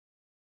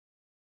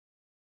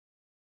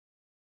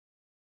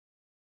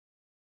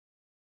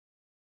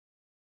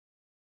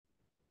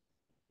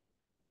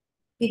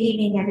Good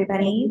evening,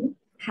 everybody.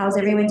 How's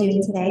everyone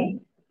doing today?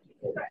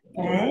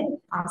 Good,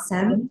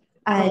 awesome.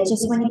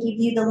 Just want to give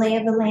you the lay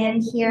of the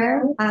land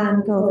here,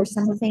 go over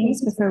some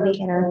things before we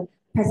get our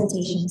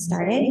presentation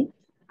started.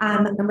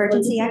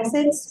 Emergency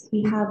exits,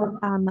 we have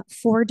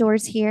 4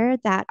 doors here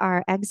that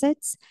are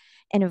exits.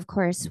 And of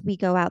course, we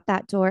go out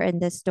that door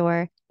and this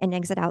door and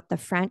exit out the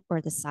front or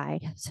the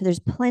side. So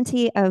there's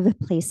plenty of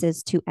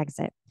places to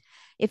exit.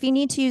 If you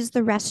need to use the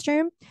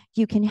restroom,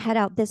 you can head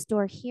out this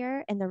door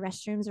here and the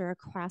restrooms are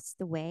across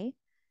the way.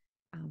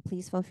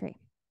 Please feel free.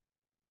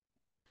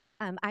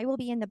 I will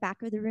be in the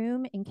back of the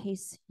room in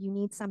case you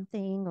need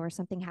something or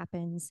something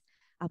happens.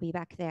 I'll be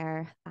back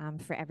there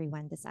for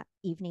everyone this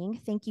evening.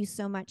 Thank you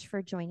so much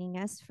for joining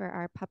us for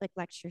our public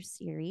lecture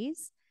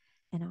series.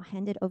 And I'll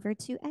hand it over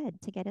to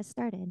Ed to get us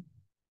started.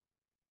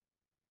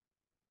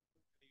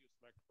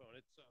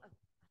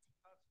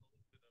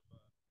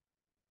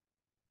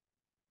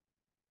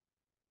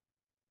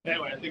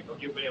 Anyway, I think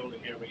you'll be able to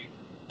hear me.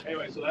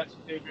 Anyway, so that's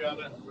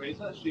Adriana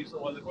Reza. She's the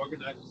one that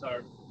organizes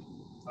our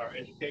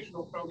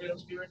educational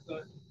programs here at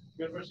the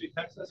University of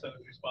Texas and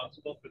is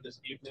responsible for this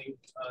evening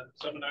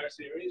seminar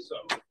series. So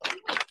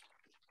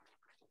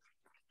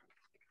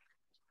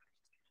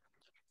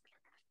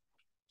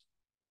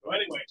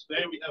anyway,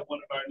 today we have one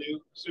of our new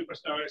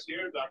superstars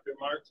here, Dr.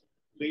 Mark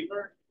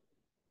Lieber,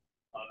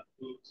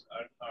 who's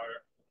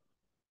our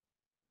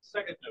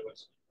second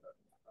newest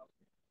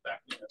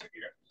faculty member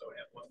here. So we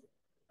have one,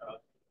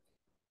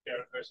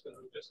 Karen Hurston,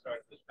 who just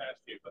started this past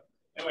year. But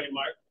anyway,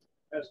 Mark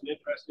has an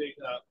interesting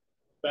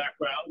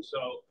background.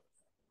 So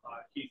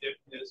he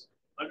did his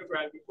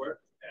undergraduate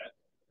work at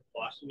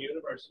Boston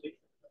University.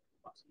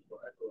 Boston, where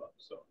I grew up.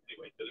 So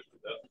anyway, did it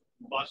with the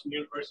Boston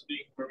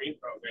University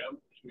Marine Program,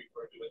 which we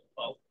refer to as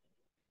BULP.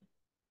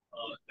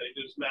 Then he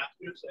did his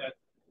master's at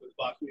the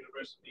Boston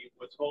University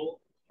Woods Hole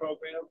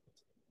program.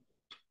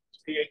 His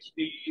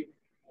PhD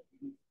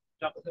in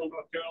Chapel Hill,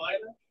 North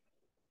Carolina.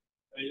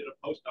 And he did a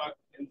postdoc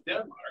in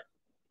Denmark.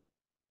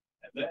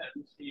 And then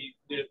he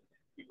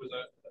was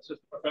an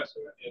assistant professor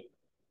in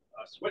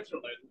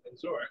Switzerland in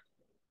Zurich.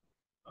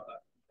 I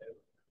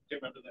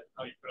can't remember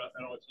how you pronounce it.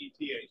 I don't know it's ETH,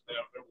 but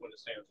I don't remember what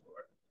it stands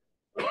for.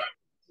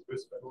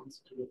 Swiss Federal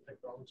Institute of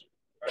Technology.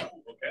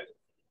 Okay.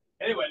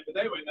 Anyway,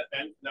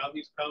 and now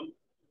he's come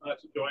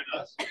to join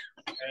us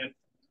and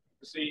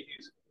to see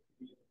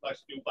he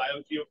likes to do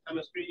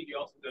biogeochemistry. He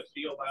also does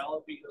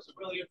geobiology. He does some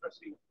really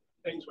interesting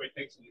things where he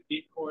takes in the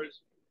deep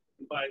cores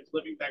and finds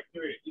living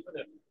bacteria, even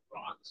in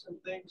rocks and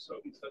things.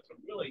 So he's done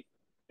some really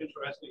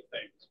interesting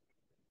things.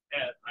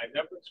 And I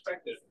never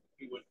expected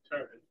he would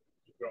turn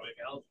to growing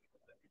algae.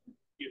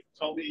 He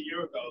told me a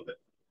year ago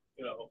that,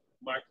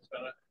 Mark is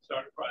going to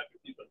start a project.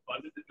 He's been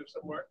funded to do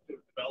some work to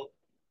develop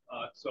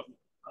some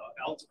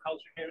algae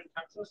culture here in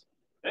Texas.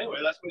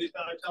 Anyway, that's what he's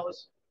going to tell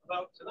us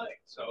about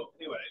tonight. So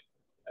anyway,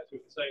 as we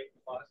can say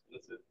in Boston,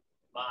 this is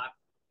Mark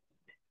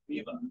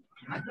Lieber.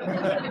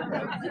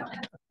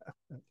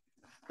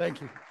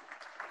 Thank you.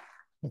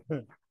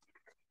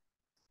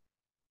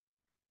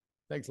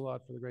 Thanks a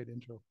lot for the great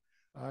intro.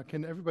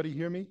 Can everybody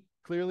hear me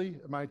clearly?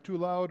 Am I too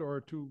loud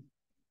or too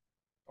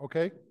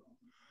okay?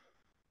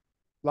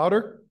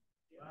 Louder?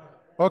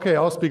 Okay,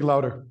 I'll speak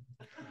louder.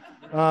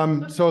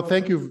 So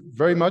thank you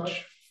very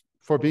much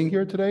for being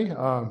here today.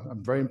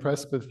 I'm very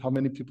impressed with how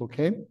many people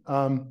came.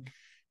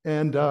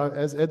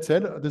 As Ed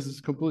said, this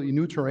is completely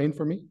new terrain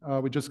for me.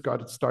 We just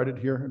got it started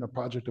here in a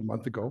project a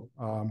month ago.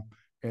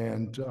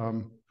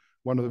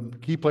 One of the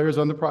key players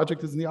on the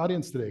project is in the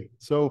audience today.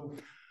 So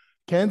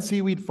can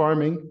seaweed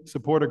farming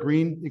support a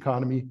green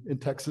economy in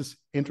Texas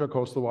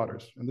intracoastal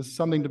waters? And this is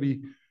something to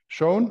be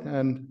shown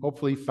and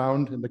hopefully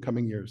found in the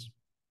coming years.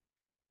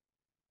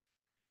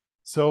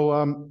 So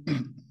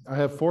I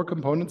have 4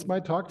 components in my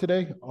talk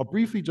today. I'll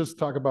briefly just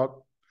talk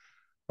about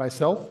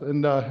myself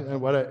and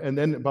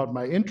then about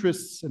my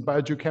interests in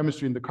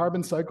biogeochemistry and the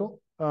carbon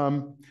cycle.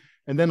 And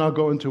then I'll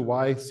go into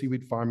why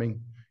seaweed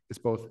farming is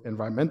both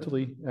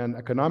environmentally and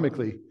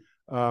economically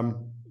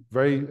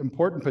very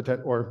important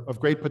or of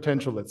great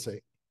potential, let's say.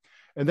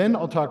 And then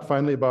I'll talk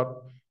finally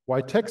about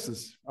why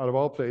Texas, out of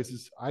all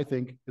places, I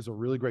think is a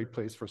really great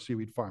place for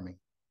seaweed farming.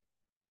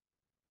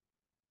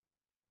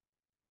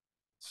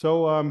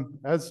 So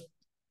as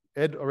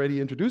Ed already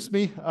introduced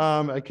me,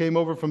 I came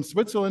over from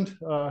Switzerland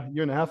a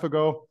year and a half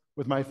ago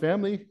with my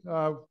family,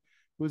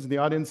 who's in the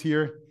audience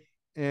here.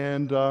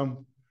 And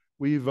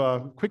we've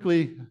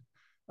quickly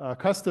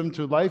accustomed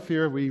to life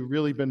here. We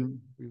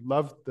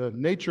loved the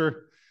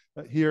nature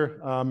here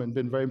and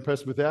been very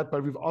impressed with that,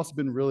 but we've also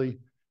been really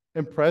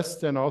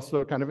impressed and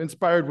also kind of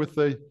inspired with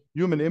the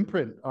human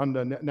imprint on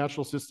the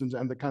natural systems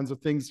and the kinds of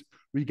things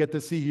we get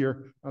to see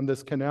here on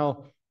this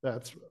canal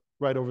that's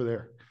right over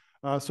there.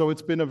 So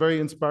it's been a very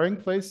inspiring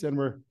place and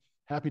we're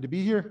happy to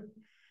be here.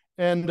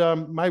 And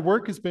my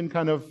work has been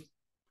kind of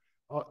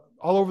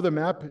all over the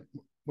map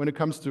when it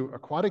comes to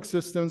aquatic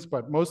systems,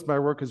 but most of my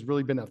work has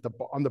really been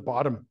on the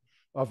bottom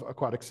of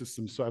aquatic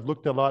systems. So I've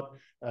looked a lot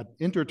at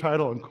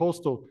intertidal and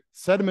coastal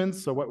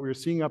sediments. So what we're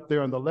seeing up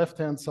there on the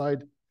left-hand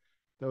side,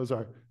 Those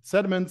are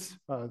sediments,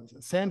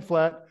 sand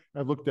flat.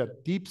 I've looked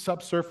at deep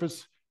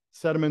subsurface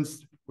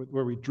sediments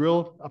where we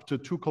drill up to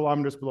 2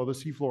 kilometers below the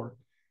seafloor,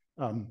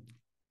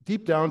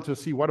 deep down to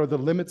see what are the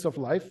limits of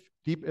life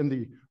deep in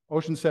the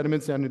ocean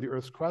sediments and in the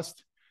Earth's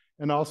crust,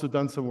 and also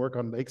done some work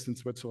on lakes in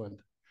Switzerland.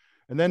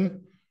 And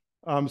then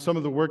some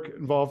of the work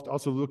involved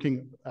also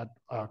looking at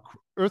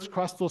Earth's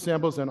crustal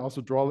samples and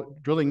also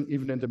drilling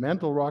even into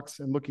mantle rocks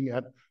and looking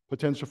at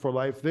potential for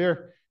life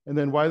there. And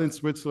then while in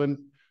Switzerland,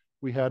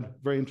 we had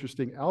very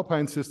interesting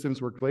alpine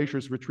systems where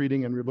glaciers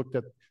retreating, and we looked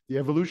at the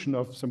evolution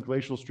of some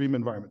glacial stream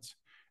environments.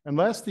 And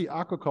lastly,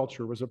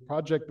 aquaculture was a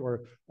project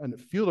or a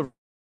field of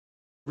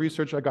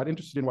research I got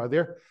interested in while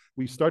there.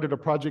 We started a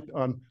project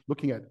on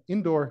looking at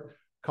indoor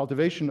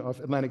cultivation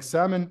of Atlantic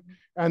salmon.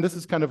 And this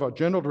is kind of a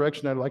general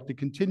direction I'd like to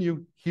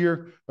continue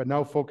here, but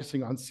now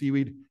focusing on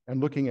seaweed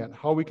and looking at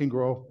how we can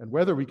grow and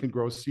whether we can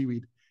grow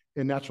seaweed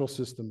in natural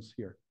systems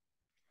here.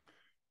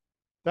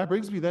 That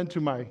brings me then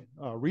to my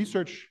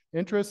research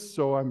interests.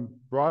 So I'm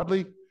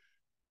broadly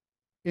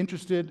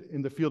interested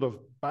in the field of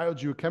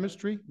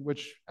biogeochemistry,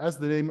 which, as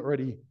the name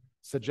already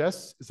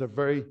suggests, is a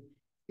very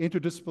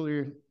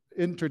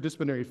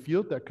interdisciplinary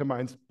field that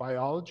combines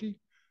biology,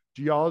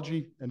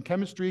 geology, and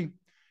chemistry.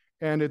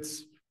 And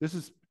this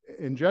is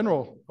in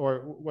general,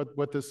 or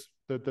what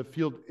the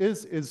field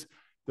is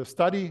the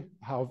study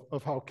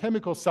of how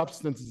chemical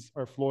substances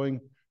are flowing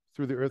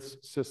through the Earth's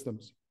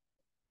systems.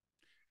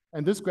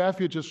 And this graph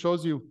here just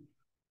shows you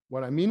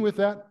what I mean with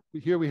that.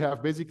 Here we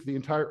have basically the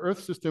entire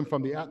Earth system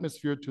from the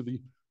atmosphere to the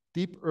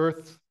deep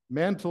Earth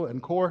mantle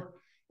and core.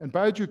 And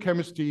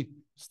biogeochemistry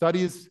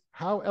studies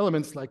how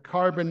elements like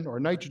carbon or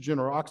nitrogen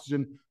or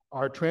oxygen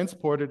are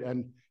transported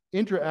and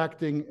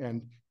interacting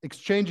and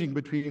exchanging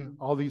between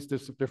all these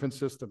different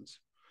systems.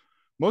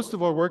 Most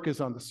of our work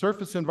is on the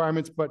surface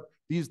environments, but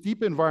these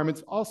deep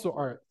environments also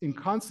are in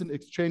constant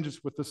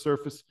exchanges with the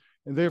surface,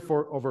 and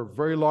therefore over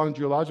very long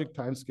geologic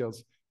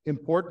timescales,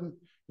 important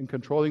in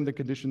controlling the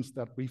conditions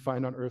that we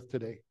find on Earth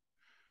today.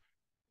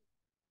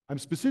 I'm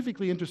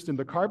specifically interested in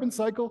the carbon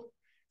cycle,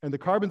 and the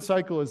carbon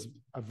cycle is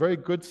a very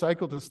good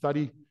cycle to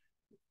study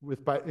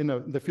in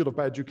the field of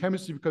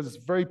biogeochemistry because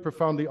it's very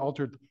profoundly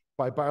altered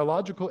by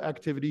biological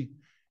activity.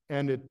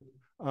 And it,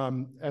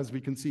 as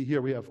we can see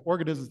here, we have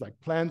organisms like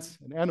plants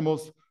and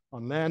animals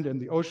on land and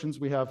the oceans.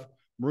 We have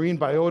marine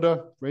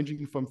biota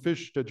ranging from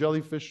fish to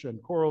jellyfish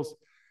and corals.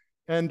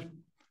 And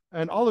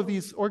all of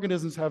these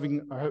organisms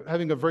are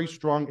having a very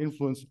strong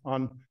influence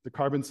on the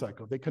carbon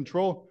cycle. They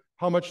control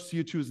how much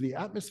CO2 is in the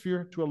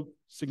atmosphere to a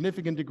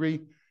significant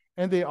degree,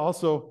 and they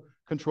also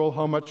control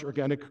how much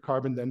organic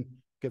carbon then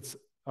gets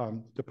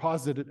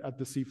deposited at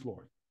the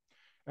seafloor.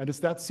 And it's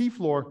that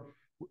seafloor,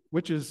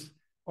 which is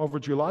over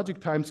geologic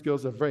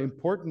timescales a very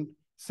important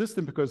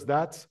system because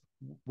that's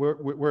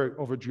where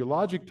over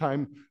geologic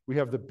time, we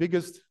have the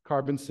biggest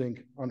carbon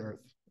sink on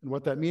Earth. And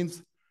what that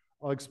means,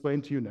 I'll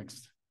explain to you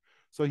next.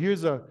 So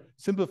here's a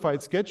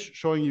simplified sketch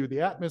showing you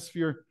the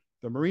atmosphere,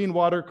 the marine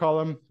water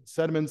column,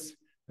 sediments,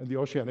 and the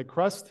oceanic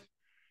crust.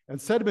 And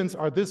sediments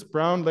are this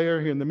brown layer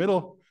here in the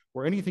middle,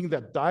 where anything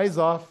that dies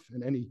off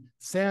and any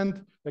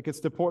sand that gets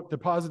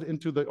deposited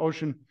into the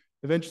ocean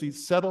eventually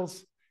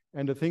settles.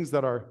 And the things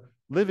that are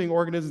living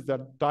organisms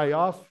that die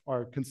off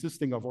are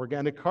consisting of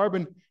organic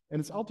carbon. And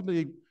it's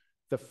ultimately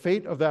the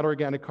fate of that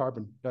organic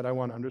carbon that I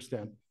want to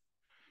understand.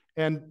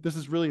 And this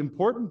is really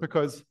important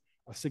because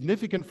a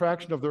significant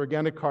fraction of the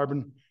organic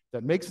carbon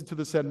that makes it to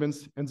the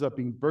sediments ends up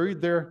being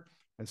buried there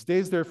and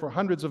stays there for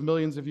hundreds of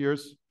millions of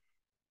years.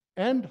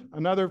 And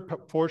another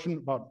portion,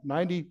 about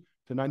 90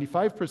 to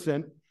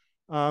 95%,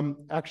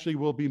 actually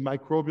will be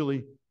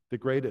microbially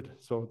degraded.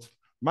 So it's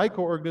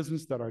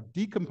microorganisms that are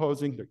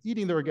decomposing, they're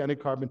eating the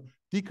organic carbon,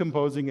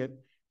 decomposing it,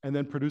 and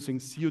then producing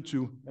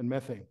CO2 and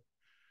methane.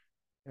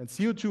 And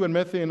CO2 and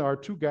methane are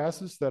two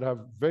gases that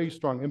have very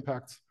strong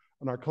impacts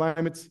on our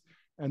climates.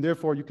 And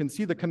therefore, you can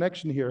see the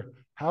connection here,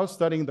 how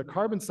studying the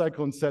carbon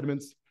cycle in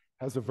sediments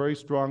has a very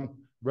strong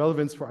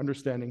relevance for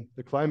understanding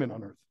the climate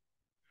on Earth.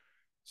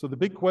 So the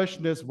big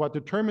question is what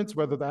determines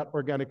whether that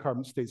organic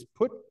carbon stays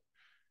put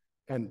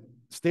and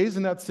stays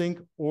in that sink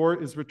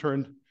or is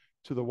returned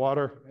to the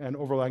water and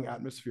overlying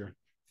atmosphere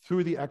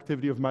through the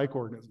activity of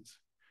microorganisms.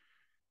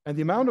 And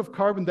the amount of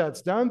carbon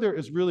that's down there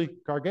is really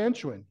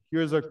gargantuan.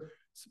 Here's a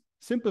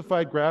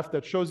simplified graph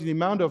that shows you the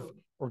amount of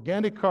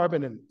organic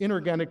carbon and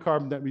inorganic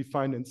carbon that we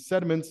find in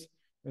sediments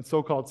and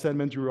so-called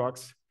sedimentary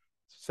rocks,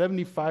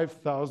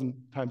 75,000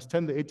 times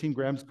 10 to 18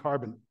 grams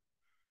carbon.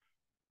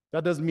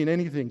 That doesn't mean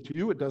anything to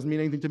you. It doesn't mean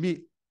anything to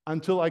me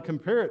until I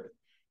compare it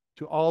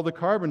to all the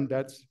carbon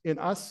that's in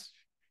us,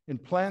 in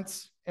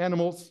plants,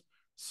 animals,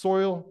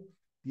 soil,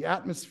 the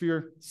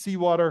atmosphere,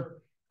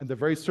 seawater, and the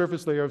very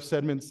surface layer of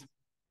sediments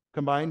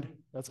combined.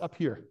 That's up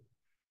here.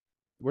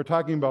 We're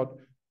talking about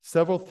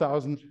several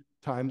thousand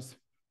times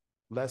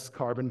less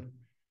carbon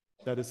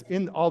that is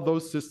in all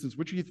those systems,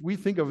 which we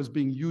think of as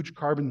being huge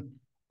carbon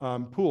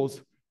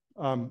pools,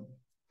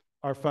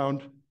 are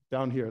found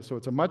down here. So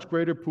it's a much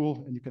greater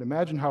pool, and you can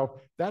imagine how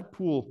that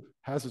pool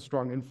has a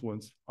strong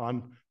influence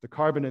on the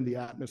carbon in the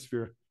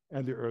atmosphere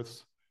and the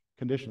Earth's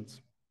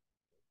conditions.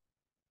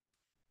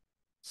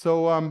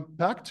 So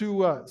back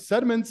to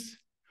sediments.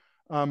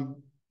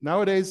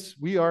 Nowadays,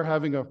 we are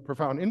having a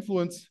profound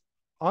influence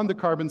on the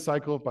carbon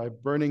cycle by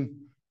burning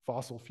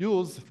fossil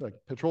fuels like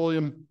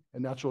petroleum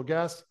and natural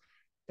gas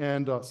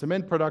and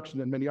cement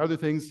production and many other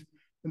things.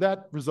 And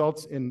that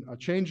results in a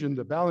change in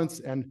the balance.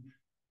 And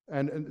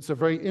it's a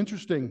very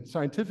interesting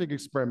scientific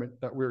experiment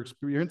that we're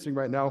experiencing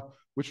right now,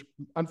 which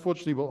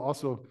unfortunately will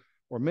also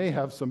or may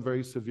have some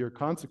very severe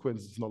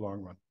consequences in the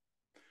long run.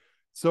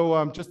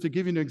 So just to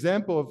give you an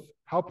example of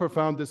how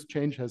profound this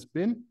change has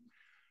been,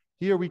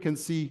 here we can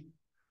see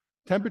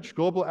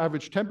global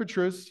average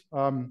temperatures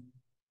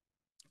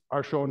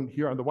are shown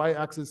here on the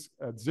y-axis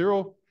at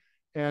 0.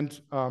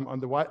 And on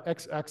the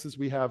x-axis,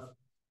 we have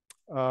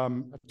a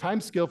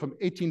time scale from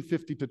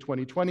 1850 to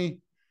 2020.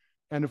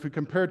 And if we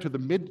compare to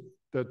the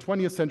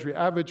 20th century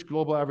average,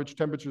 global average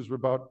temperatures were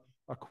about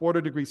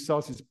 1/4 degree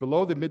Celsius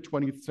below the mid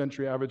 20th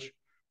century average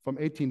from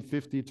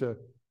 1850 to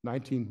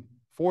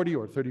 1940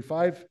 or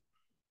 35.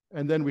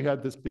 And then we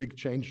had this big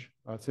change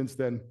since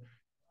then.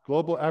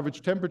 Global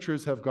average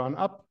temperatures have gone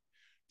up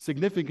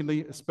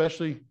significantly,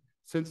 especially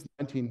since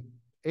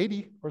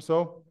 1980 or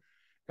so.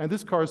 And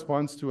this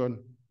corresponds to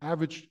an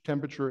average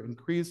temperature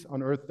increase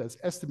on Earth that's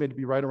estimated to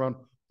be right around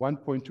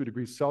 1.2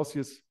 degrees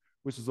Celsius,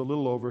 which is a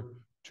little over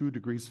 2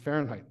 degrees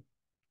Fahrenheit.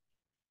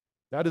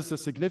 That is a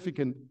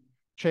significant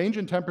change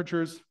in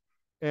temperatures,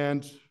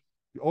 and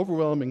the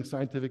overwhelming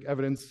scientific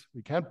evidence,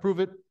 we can't prove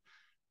it,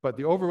 but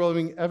the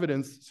overwhelming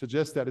evidence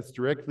suggests that it's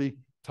directly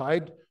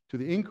tied to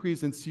the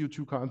increase in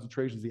CO2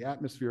 concentrations in the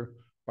atmosphere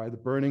by the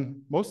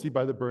burning, mostly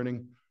by the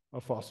burning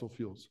of fossil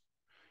fuels.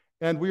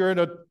 And we are in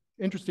an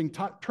interesting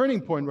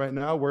turning point right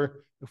now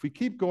where if we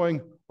keep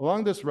going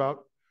along this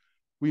route,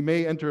 we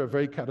may enter a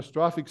very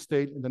catastrophic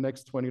state in the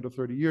next 20 to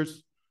 30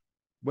 years.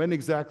 When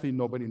exactly,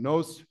 nobody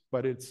knows,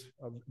 but it's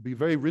be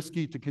very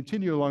risky to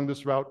continue along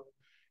this route.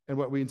 And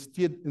what we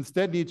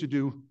instead need to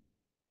do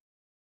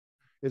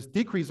is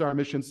decrease our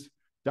emissions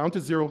down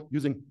to 0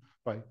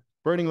 by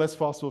burning less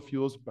fossil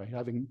fuels, by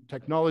having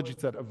technologies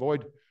that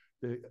avoid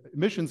the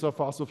emissions of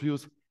fossil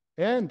fuels.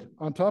 And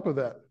on top of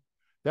that,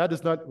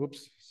 that's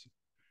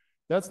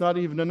not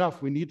even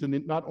enough. We need to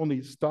not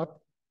only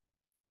stop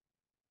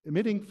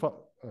emitting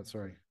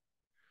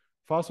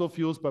fossil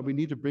fuels, but we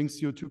need to bring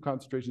CO2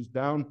 concentrations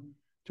down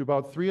to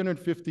about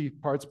 350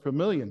 parts per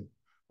million,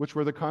 which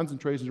were the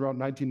concentrations around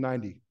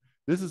 1990.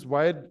 This is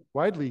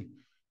widely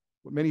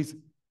what many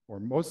or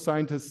most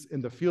scientists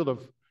in the field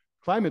of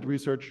climate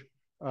research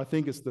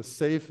think is the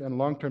safe and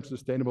long-term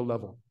sustainable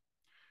level.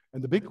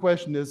 And the big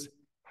question is,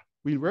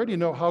 we already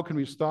know how can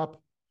we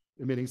stop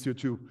emitting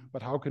CO2,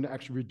 but how can we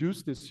actually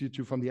reduce this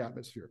CO2 from the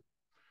atmosphere?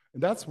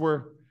 And that's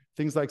where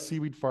things like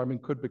seaweed farming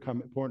could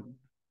become important.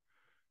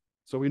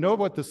 So we know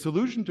what the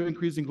solution to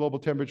increasing global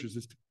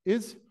temperatures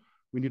is.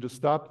 We need to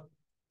stop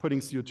putting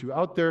CO2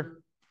 out there.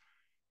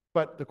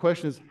 But the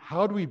question is,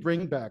 how do we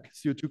bring back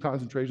CO2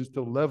 concentrations to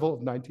the level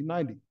of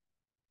 1990?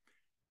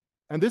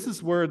 And this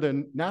is where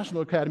the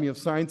National Academy of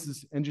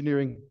Sciences,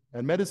 Engineering,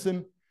 and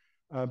Medicine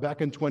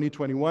back in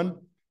 2021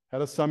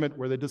 had a summit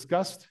where they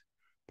discussed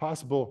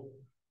possible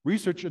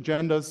research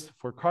agendas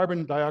for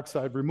carbon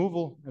dioxide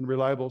removal and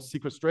reliable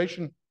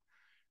sequestration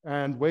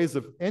and ways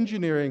of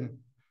engineering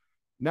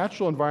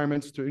natural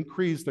environments to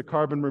increase the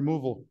carbon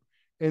removal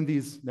in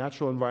these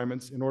natural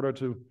environments in order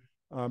to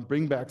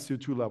bring back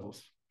CO2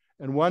 levels.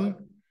 And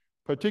one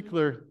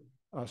particular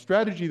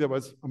strategy that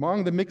was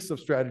among the mix of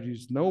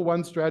strategies, no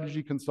one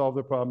strategy can solve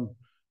the problem.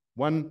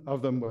 One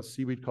of them was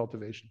seaweed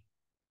cultivation.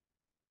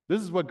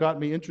 This is what got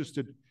me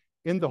interested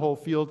in the whole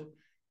field.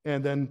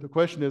 And then the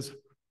question is,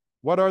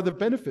 what are the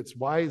benefits?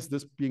 Why is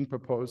this being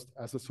proposed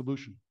as a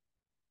solution?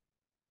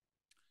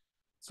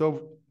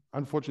 So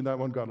unfortunately, that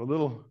one got a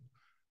little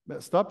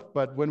messed up.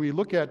 But when we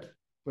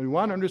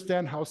want to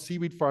understand how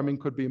seaweed farming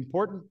could be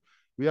important,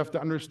 we have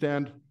to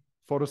understand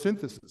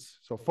photosynthesis.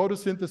 So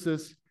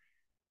photosynthesis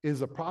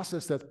is a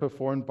process that's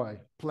performed by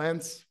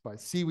plants, by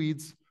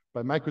seaweeds,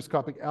 by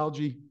microscopic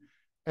algae,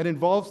 and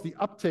involves the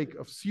uptake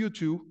of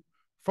CO2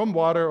 from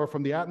water or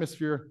from the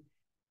atmosphere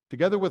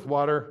together with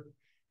water,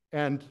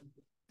 and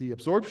the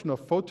absorption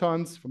of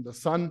photons from the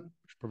sun,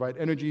 which provide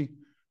energy,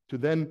 to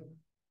then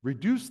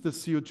reduce the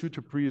CO2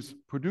 to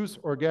produce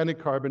organic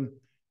carbon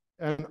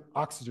and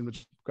oxygen,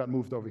 which got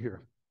moved over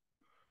here.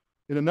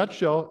 In a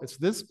nutshell, it's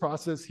this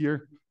process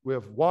here. We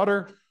have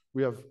water,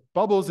 we have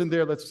bubbles in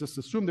there, let's just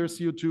assume there's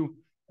CO2,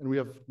 and we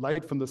have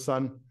light from the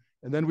sun.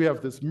 And then we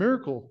have this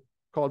miracle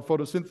called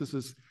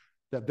photosynthesis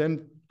that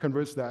then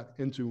converts that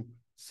into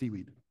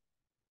seaweed.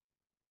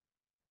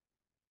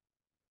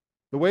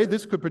 The way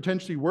this could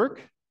potentially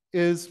work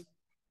is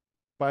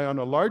by, on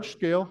a large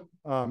scale,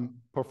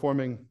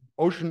 performing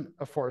ocean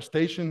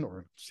afforestation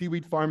or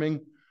seaweed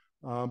farming,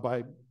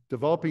 by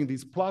developing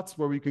these plots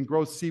where we can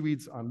grow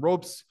seaweeds on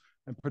ropes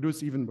and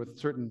produce, even with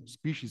certain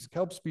species,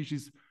 kelp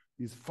species,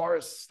 these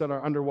forests that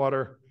are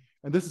underwater.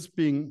 And this is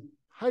being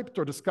hyped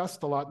or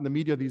discussed a lot in the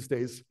media these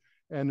days.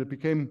 And it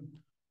became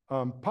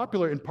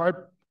popular in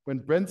part when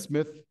Brent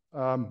Smith,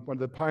 one of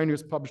the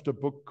pioneers, published a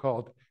book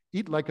called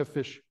Eat Like a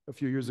Fish a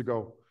few years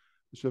ago,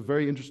 It's a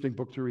very interesting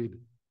book to read.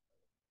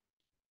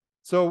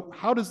 So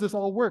how does this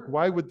all work?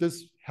 Why would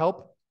this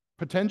help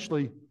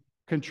potentially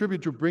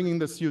contribute to bringing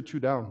the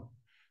CO2 down?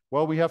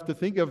 Well, we have to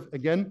think of,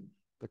 again,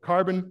 the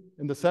carbon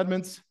in the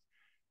sediments.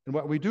 And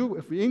what we do,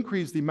 if we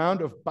increase the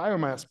amount of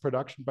biomass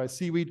production by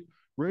seaweed,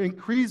 we're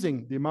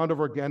increasing the amount of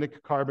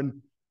organic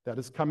carbon that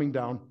is coming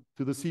down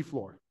to the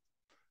seafloor.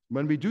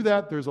 When we do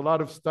that, there's a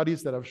lot of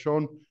studies that have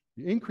shown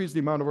you increase the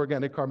amount of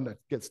organic carbon that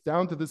gets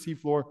down to the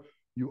seafloor,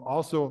 you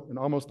also, in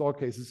almost all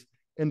cases,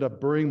 end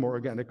up burning more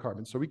organic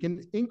carbon. So we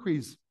can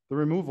increase the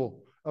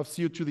removal of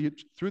CO2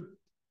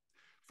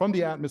 from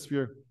the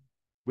atmosphere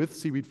with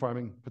seaweed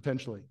farming,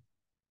 potentially.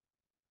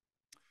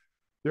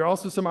 There are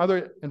also some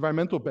other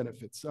environmental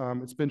benefits.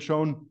 It's been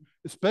shown,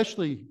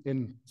 especially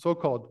in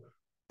so-called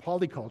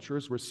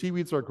polycultures, where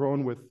seaweeds are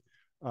grown with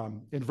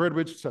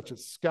invertebrates such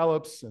as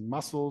scallops and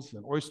mussels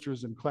and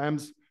oysters and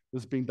clams.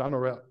 This is being done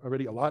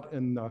already a lot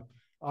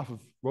off of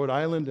Rhode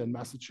Island and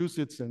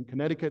Massachusetts and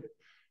Connecticut,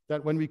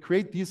 that when we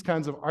create these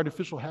kinds of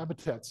artificial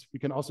habitats, we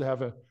can also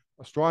have a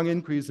strong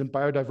increase in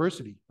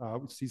biodiversity.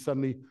 We see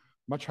suddenly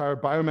much higher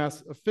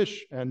biomass of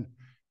fish, and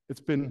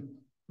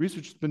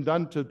research has been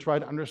done to try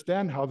to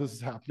understand how this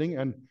is happening,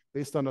 and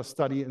based on a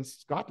study in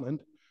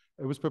Scotland,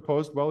 it was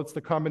proposed, well, it's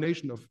the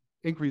combination of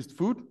increased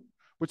food,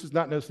 which is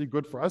not necessarily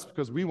good for us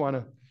because we want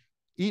to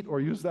eat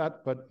or use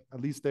that, but at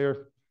least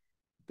they're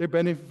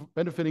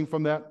benefiting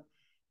from that,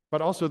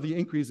 but also the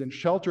increase in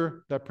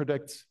shelter that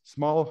protects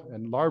small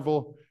and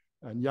larval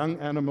and young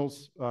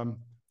animals from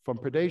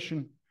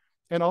predation,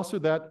 and also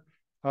that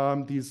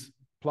these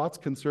plots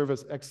can serve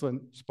as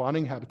excellent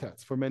spawning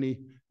habitats for many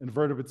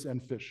invertebrates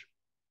and fish.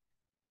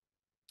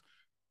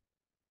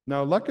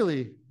 Now,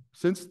 luckily,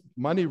 since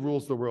money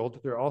rules the world,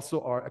 there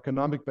also are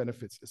economic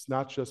benefits. It's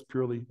not just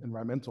purely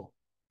environmental.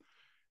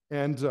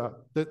 And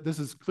this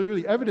is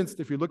clearly evidenced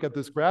if you look at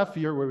this graph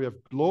here, where we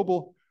have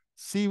global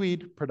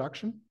seaweed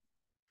production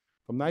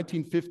from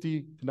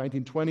 1950 to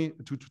 1920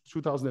 to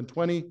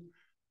 2020,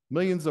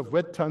 millions of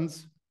wet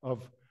tons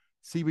of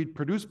seaweed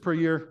produced per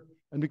year.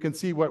 And we can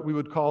see what we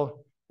would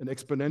call an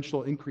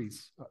exponential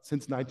increase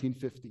since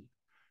 1950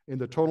 in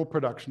the total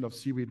production of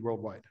seaweed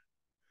worldwide.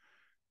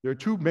 There are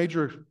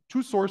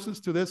two sources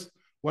to this.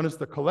 One is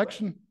the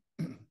collection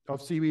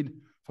of seaweed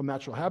from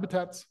natural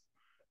habitats.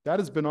 That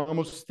has been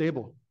almost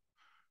stable.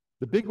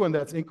 The big one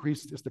that's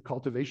increased is the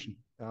cultivation.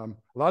 A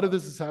lot of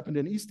this has happened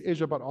in East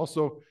Asia, but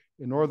also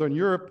in Northern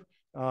Europe,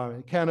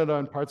 Canada,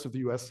 and parts of the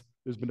US.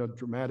 There's been a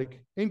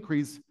dramatic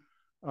increase.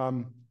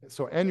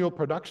 So annual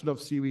production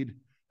of seaweed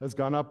has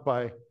gone up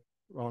by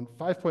around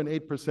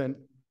 5.8%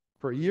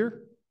 per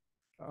year.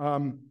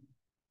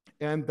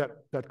 And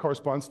that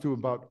corresponds to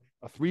about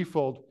a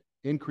threefold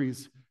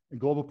increase in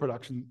global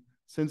production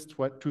since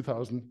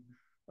 2000,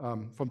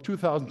 from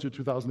 2000 to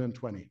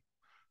 2020.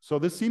 So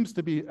this seems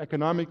to be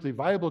economically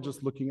viable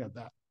just looking at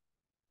that.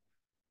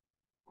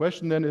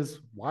 Question then is,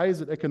 why is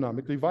it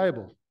economically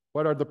viable?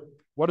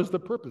 What is the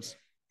purpose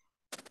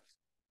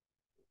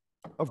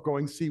of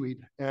growing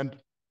seaweed? And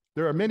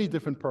there are many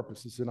different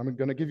purposes, and I'm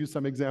going to give you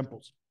some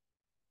examples.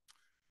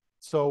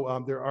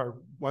 So there are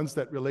ones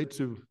that relate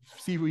to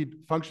seaweed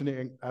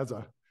functioning as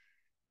a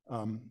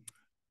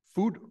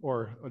food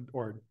or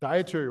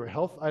dietary or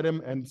health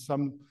item, and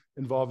some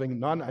involving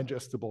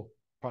non-ingestible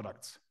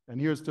products. And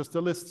here's just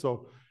a list.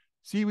 So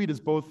seaweed is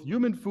both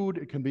human food,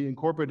 it can be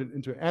incorporated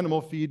into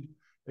animal feed,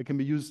 it can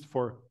be used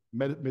for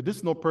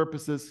medicinal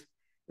purposes,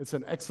 it's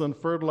an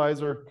excellent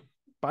fertilizer,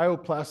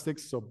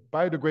 bioplastics, so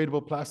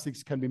biodegradable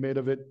plastics can be made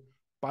of it,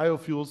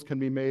 biofuels can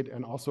be made,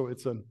 and also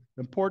it's an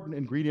important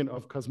ingredient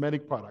of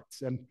cosmetic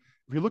products. And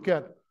if you look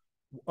at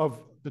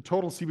of the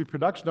total seaweed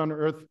production on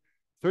Earth,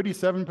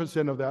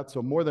 37% of that,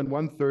 so more than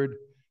 1/3,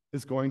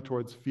 is going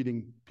towards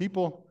feeding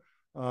people,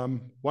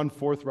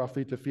 1/4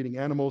 roughly to feeding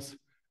animals,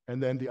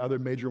 and then the other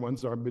major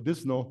ones are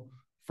medicinal,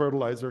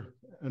 fertilizer,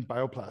 and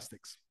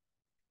bioplastics.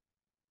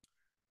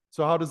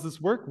 So how does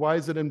this work? Why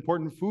is it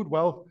important food?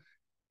 Well,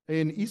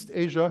 in East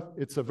Asia,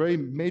 it's a very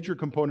major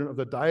component of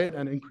the diet,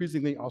 and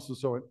increasingly also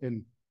so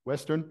in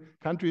Western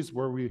countries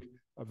where we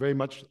very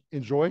much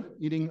enjoy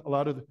eating a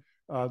lot of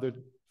the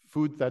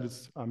food that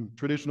is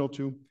traditional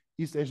to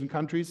East Asian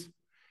countries.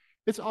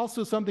 It's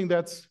also something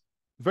that's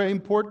very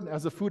important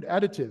as a food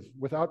additive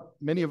without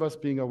many of us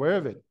being aware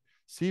of it.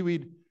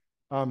 Seaweed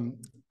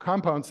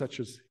compounds such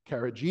as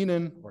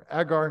carrageenan or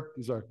agar,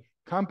 these are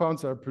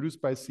compounds that are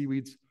produced by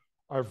seaweeds,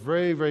 are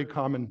very, very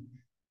common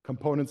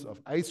components of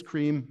ice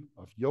cream,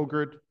 of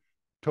yogurt,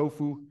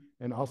 tofu,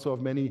 and also of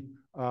many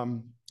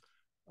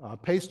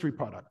pastry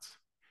products.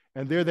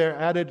 And they're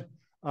added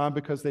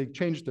because they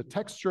change the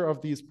texture of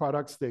these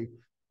products. They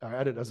are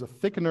added as a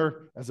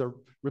thickener, as a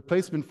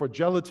replacement for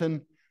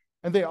gelatin.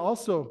 And they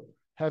also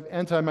have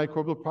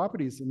antimicrobial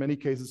properties in many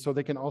cases, so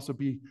they can also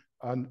be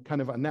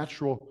kind of a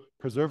natural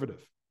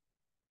preservative.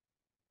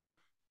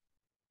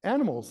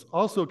 Animals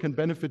also can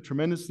benefit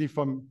tremendously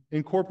from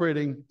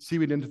incorporating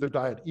seaweed into their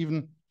diet,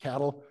 even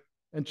cattle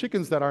and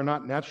chickens that are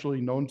not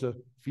naturally known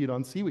to feed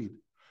on seaweed.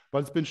 But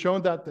it's been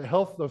shown that the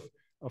health of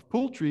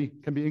poultry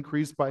can be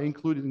increased by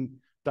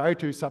including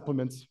dietary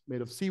supplements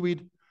made of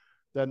seaweed,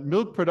 that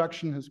milk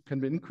production can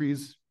be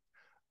increased.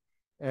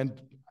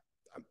 And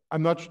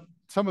I'm not,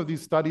 some of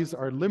these studies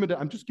are limited.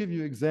 I'm just giving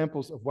you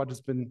examples of what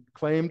has been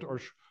claimed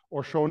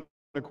or shown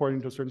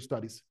according to certain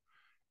studies.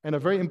 And a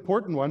very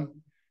important one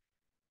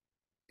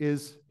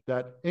is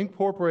that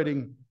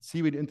incorporating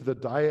seaweed into the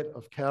diet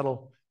of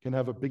cattle can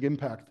have a big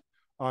impact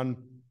on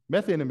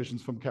methane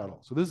emissions from cattle.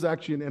 So this is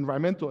actually an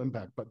environmental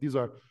impact, but this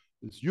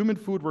human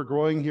food we're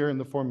growing here in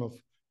the form of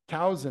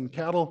cows and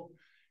cattle.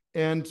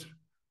 And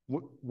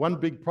one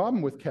big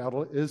problem with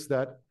cattle is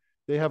that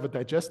they have a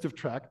digestive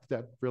tract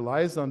that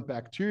relies on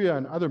bacteria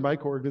and other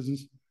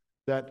microorganisms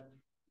that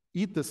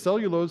eat the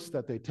cellulose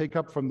that they take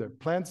up from their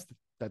plants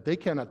that they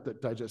cannot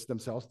digest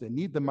themselves. They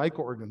need the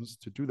microorganisms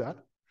to do that.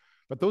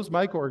 But those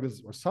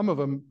microorganisms, or some of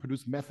them,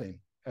 produce methane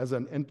as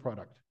an end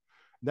product.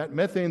 That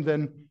methane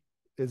then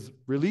is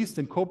released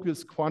in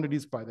copious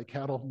quantities by the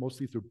cattle,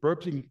 mostly through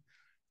burping.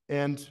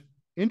 And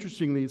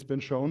interestingly, it's been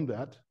shown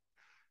that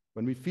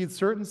when we feed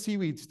certain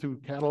seaweeds to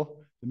cattle,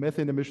 the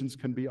methane emissions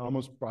can be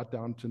almost brought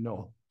down to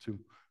null,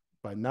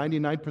 by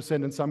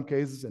 99% in some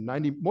cases and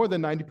more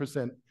than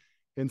 90%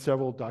 in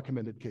several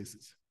documented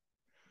cases.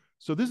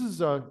 So this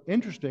is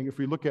interesting if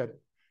we look at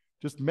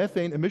just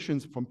methane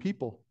emissions from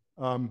people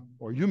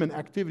or human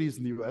activities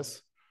in the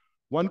US.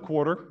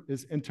 1/4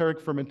 is enteric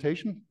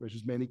fermentation, which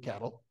is mainly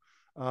cattle.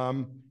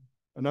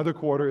 Another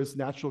 1/4 is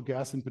natural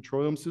gas and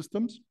petroleum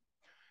systems.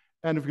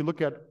 And if you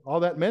look at all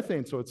that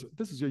methane, so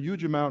this is a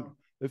huge amount.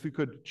 If we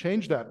could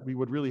change that, we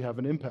would really have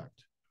an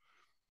impact.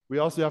 We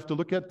also have to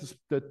look at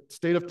the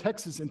state of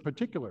Texas in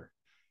particular.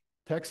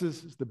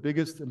 Texas is the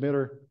biggest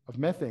emitter of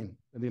methane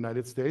in the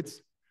United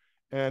States.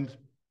 And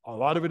a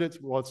lot of it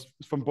is, well,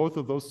 it's from both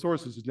of those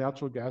sources, it's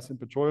natural gas and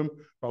petroleum,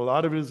 but a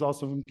lot of it is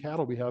also from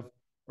cattle. We have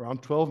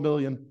around 12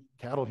 million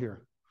cattle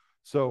here.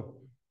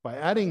 So by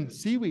adding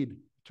seaweed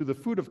to the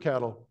food of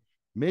cattle,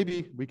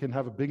 maybe we can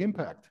have a big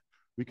impact.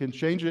 We can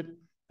change it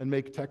and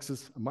make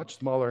Texas a much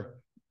smaller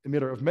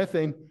emitter of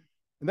methane.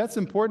 And that's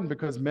important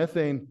because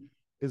methane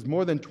is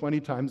more than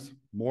 20 times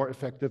more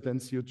effective than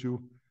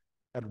CO2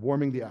 at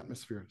warming the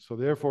atmosphere. So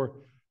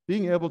therefore,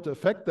 being able to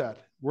affect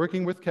that,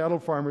 working with cattle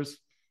farmers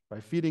by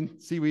feeding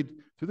seaweed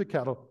to the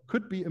cattle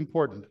could be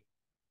important.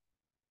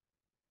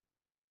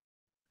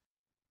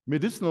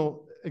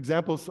 Medicinal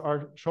examples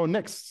are shown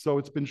next. So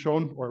it's been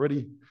shown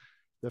already,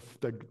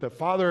 the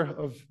father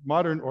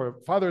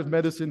of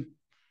medicine,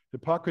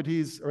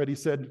 Hippocrates, already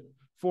said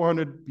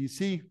 400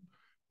 BC,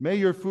 may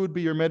your food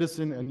be your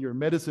medicine and your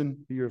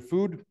medicine be your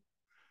food.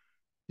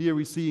 Here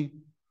we see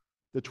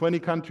the 20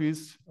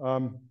 countries,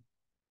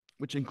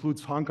 which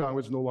includes Hong Kong,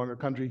 which is no longer a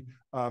country,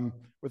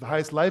 with the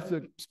highest life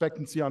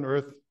expectancy on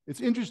Earth.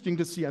 It's interesting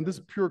to see, and this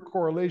is pure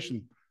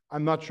correlation.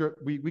 I'm not sure,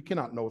 we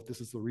cannot know if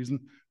this is the reason,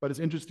 but it's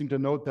interesting to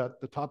note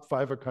that the top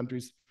 5 are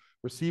countries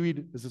where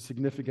seaweed is a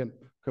significant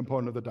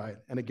component of the diet.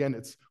 And again,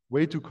 it's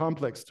way too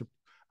complex to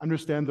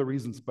understand the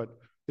reasons, but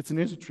it's an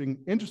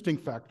interesting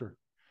factor.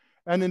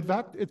 And in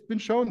fact, it's been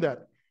shown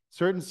that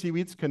certain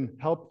seaweeds can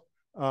help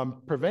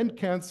prevent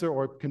cancer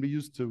or can be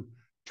used to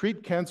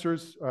treat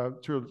cancers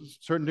to a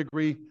certain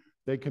degree.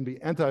 They can be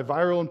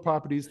antiviral in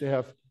properties. They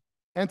have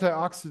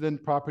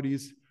antioxidant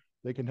properties.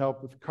 They can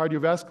help with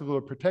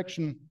cardiovascular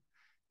protection,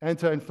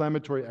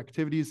 anti-inflammatory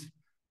activities,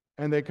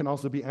 and they can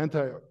also be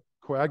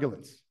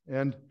anticoagulants.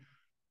 And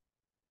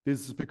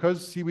this is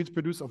because seaweeds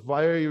produce a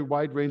very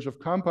wide range of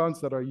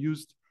compounds that are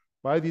used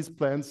by these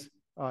plants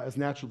as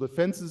natural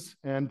defenses.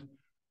 And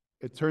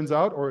it turns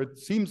out, or it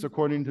seems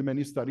according to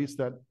many studies,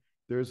 that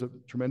there's a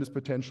tremendous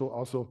potential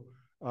also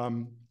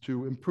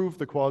to improve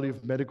the quality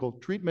of medical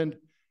treatment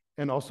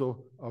and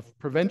also of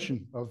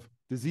prevention of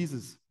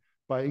diseases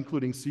by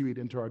including seaweed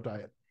into our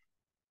diet.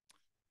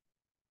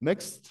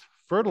 Next,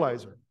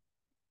 fertilizer.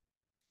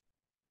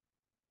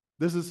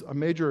 This is a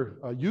major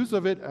use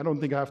of it. I don't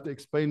think I have to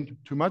explain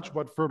too much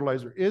what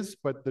fertilizer is,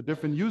 but the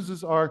different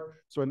uses are,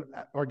 so in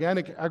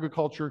organic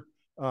agriculture,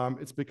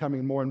 it's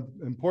becoming more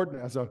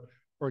important as an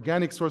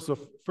organic source of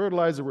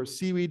fertilizer where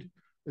seaweed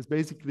is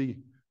basically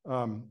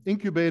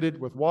incubated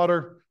with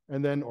water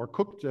and then, or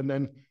cooked, and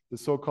then the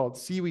so-called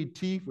seaweed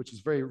tea, which is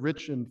very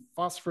rich in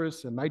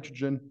phosphorus and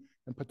nitrogen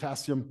and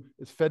potassium,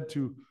 is fed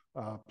to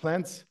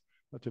plants.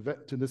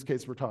 In this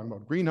case, we're talking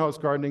about greenhouse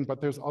gardening,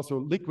 but there's also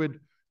liquid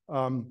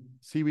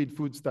seaweed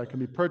foods that can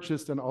be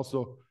purchased and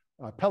also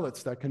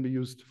pellets that can be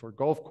used for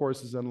golf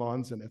courses and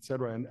lawns and et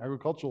cetera, and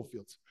agricultural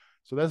fields.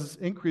 So this is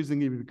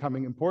increasingly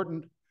becoming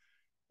important.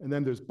 And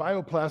then there's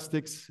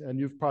bioplastics, and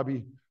you've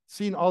probably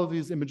seen all of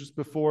these images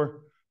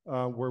before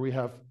where we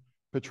have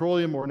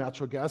petroleum or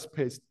natural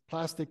gas-based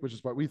plastic, which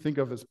is what we think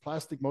of as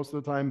plastic most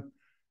of the time,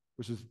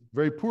 which is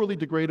very poorly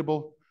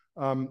degradable,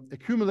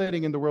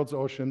 accumulating in the world's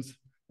oceans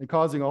and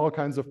causing all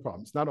kinds of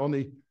problems, not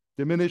only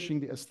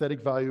diminishing the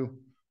aesthetic value,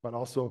 but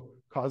also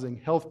causing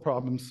health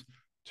problems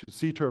to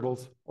sea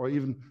turtles, or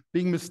even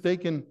being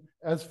mistaken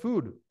as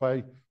food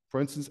by,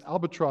 for instance,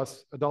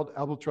 albatross, adult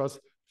albatross,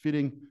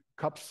 feeding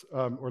cups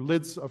or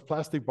lids of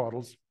plastic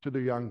bottles to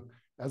their young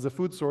as a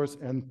food source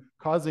and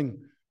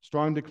causing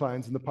strong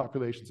declines in the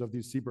populations of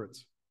these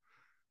seabirds.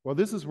 Well,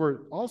 this is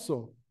where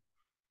also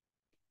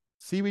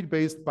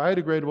seaweed-based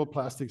biodegradable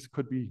plastics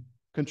could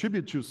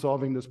contribute to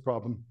solving this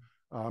problem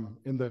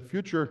in the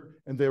future,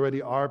 and they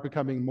already are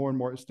becoming more and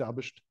more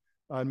established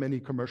in many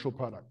commercial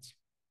products.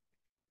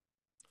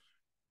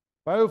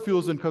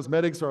 Biofuels and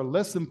cosmetics are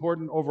less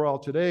important overall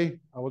today.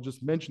 I will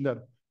just mention that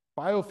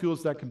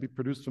biofuels that can be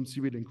produced from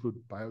seaweed include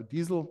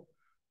biodiesel,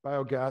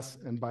 biogas,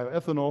 and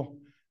bioethanol.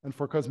 And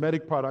for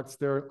cosmetic products,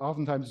 they're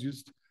oftentimes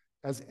used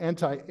as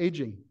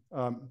anti-aging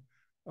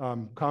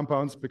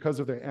compounds because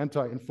of their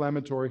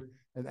anti-inflammatory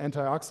and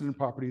antioxidant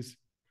properties,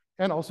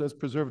 and also as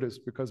preservatives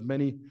because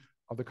many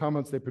of the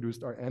compounds they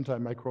produced are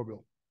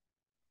antimicrobial.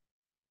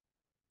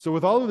 So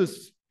with all of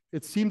this,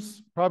 it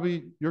seems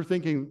probably you're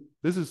thinking,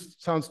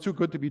 sounds too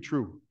good to be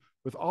true.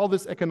 With all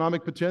this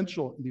economic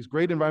potential and these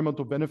great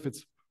environmental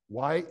benefits,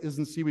 why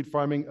isn't seaweed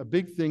farming a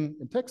big thing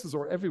in Texas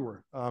or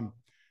everywhere?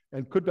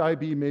 And could I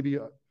be maybe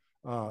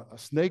a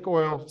snake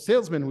oil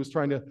salesman who's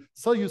trying to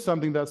sell you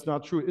something that's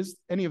not true? Is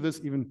any of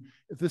this even,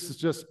 if this is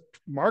just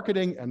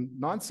marketing and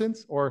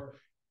nonsense, or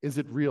is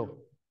it real?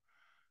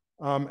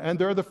 And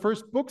there are the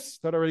first books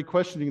that are already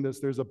questioning this.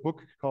 There's a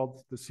book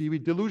called The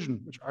Seaweed Delusion,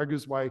 which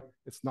argues why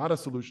it's not a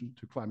solution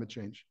to climate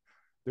change.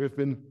 There have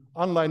been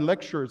online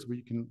lectures where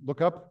you can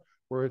look up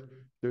where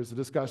there's a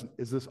discussion,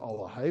 is this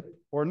all a hype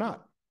or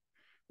not?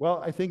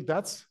 Well, I think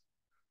that's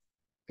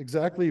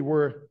exactly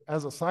where,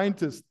 as a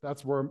scientist,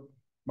 that's where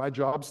my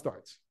job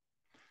starts.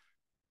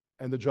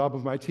 And the job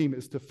of my team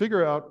is to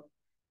figure out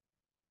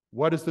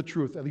what is the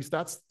truth. At least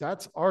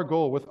that's our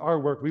goal with our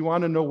work. We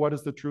want to know what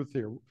is the truth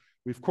here.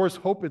 We, of course,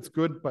 hope it's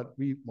good, but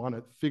we want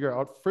to figure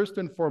out first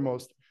and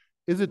foremost,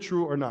 is it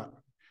true or not?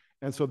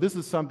 And so this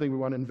is something we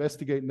want to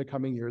investigate in the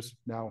coming years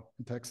now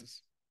in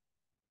Texas.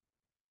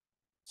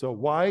 So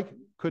why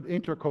could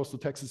intercoastal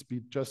Texas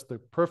be just the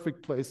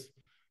perfect place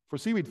for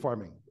seaweed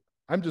farming?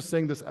 I'm just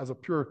saying this as a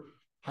pure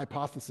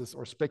hypothesis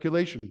or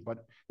speculation, but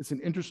it's an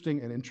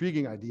interesting and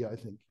intriguing idea, I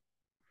think.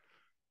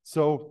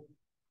 So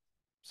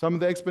some of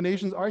the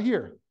explanations are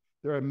here.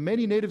 There are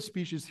many native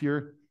species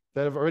here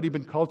that have already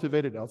been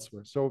cultivated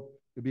elsewhere. So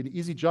it'd be an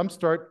easy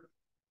jumpstart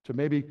to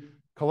maybe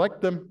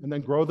collect them and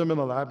then grow them in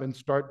the lab and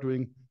start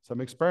doing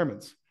some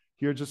experiments.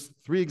 Here are just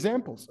 3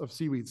 examples of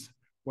seaweeds.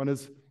 One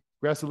is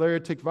Gracilaria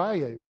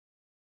tickvayi,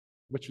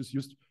 which is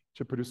used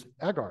to produce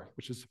agar,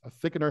 which is a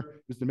thickener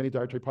used in many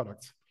dietary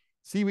products.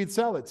 Seaweed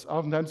salads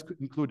oftentimes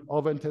include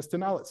Ulva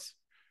intestinalis.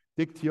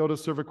 Dictyota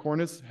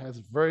cervicornis has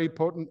very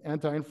potent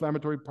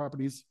anti-inflammatory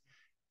properties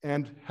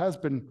and has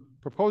been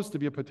proposed to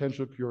be a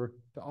potential cure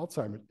to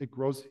Alzheimer's. It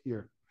grows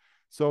here.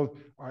 So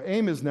our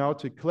aim is now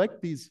to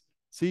collect these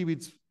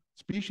seaweed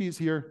species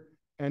here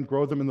and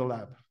grow them in the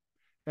lab.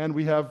 And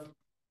we have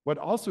what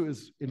also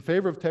is in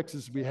favor of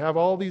Texas, we have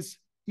all these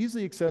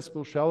easily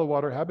accessible shallow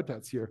water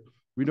habitats here.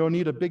 We don't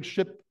need a big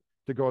ship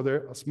to go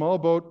there. A small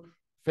boat,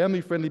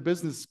 family-friendly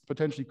business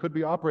potentially could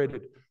be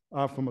operated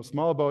from a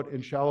small boat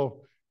in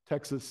shallow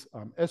Texas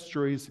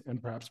estuaries,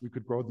 and perhaps we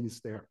could grow these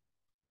there.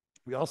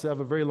 We also have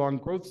a very long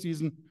growth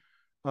season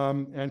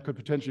and could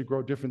potentially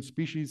grow different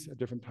species at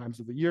different times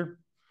of the year.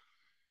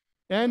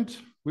 And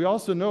we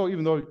also know,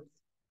 even though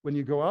when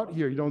you go out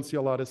here, you don't see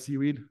a lot of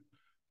seaweed,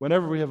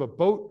 whenever we have a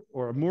boat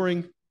or a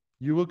mooring,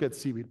 you will get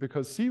seaweed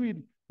because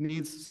seaweed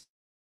needs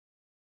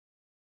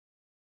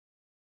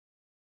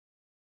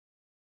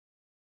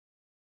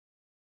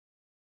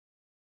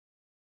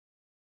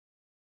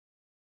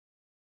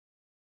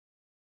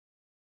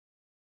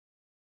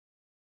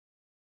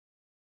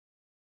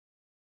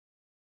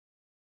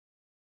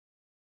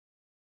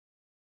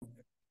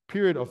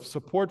period of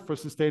support for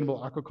sustainable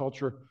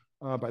aquaculture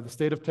by the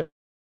state of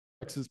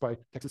Texas, by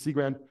Texas Sea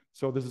Grant.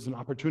 So this is an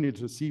opportunity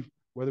to see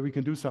whether we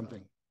can do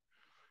something.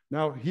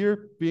 Now,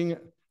 here being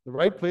the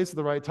right place at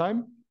the right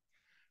time,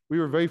 we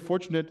were very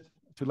fortunate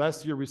to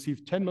last year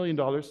receive $10 million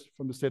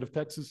from the state of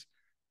Texas,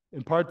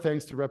 in part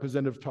thanks to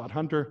Representative Todd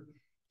Hunter,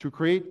 to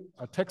create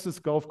a Texas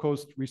Gulf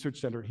Coast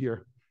Research Center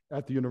here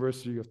at the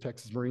University of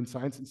Texas Marine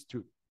Science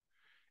Institute.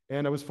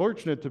 And I was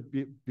fortunate to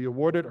be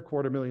awarded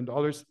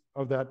 $250,000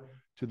 of that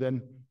to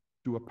then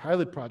do a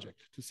pilot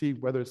project to see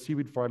whether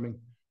seaweed farming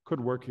could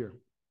work here.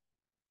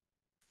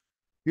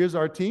 Here's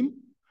our team.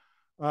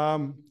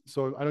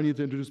 So I don't need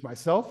to introduce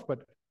myself,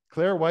 but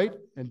Claire White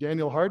and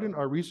Daniel Harden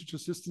are research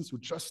assistants who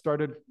just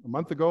started a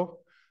month ago,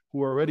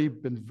 who are already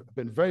been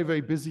very,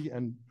 very busy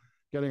and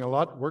getting a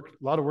lot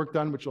of work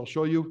done, which I'll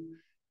show you.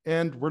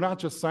 And we're not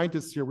just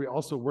scientists here, we're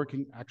also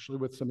working actually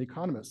with some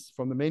economists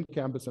from the main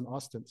campus in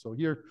Austin. So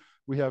here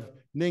we have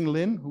Ning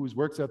Lin, who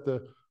works at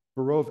the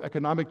Bureau of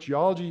Economic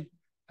Geology,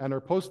 and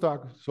our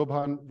postdoc,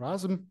 Sobhan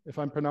Razem, if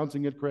I'm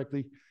pronouncing it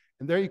correctly.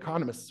 And they're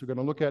economists who are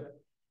gonna look at,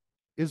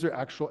 is there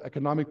actual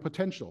economic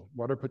potential?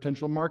 What are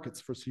potential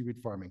markets for seaweed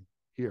farming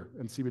here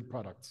and seaweed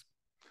products?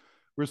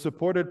 We're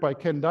supported by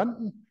Ken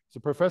Dunton, he's a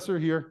professor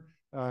here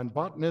and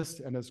botanist,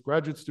 and his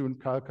graduate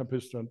student, Kyle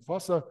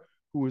Campistran-Fossa,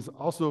 who is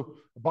also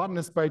a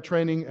botanist by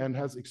training and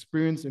has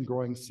experience in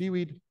growing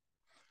seaweed.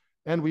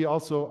 And we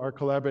also are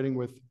collaborating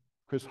with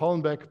Chris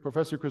Hollenbeck,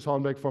 Professor Chris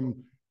Hollenbeck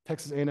from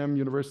Texas A&M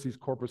University's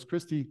Corpus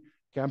Christi,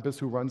 campus,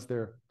 who runs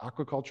their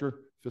aquaculture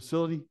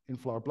facility in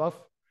Flower Bluff,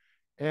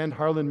 and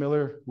Harlan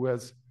Miller, who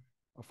has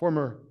a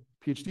former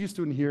PhD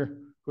student here,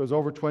 who has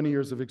over 20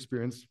 years of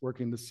experience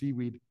working in the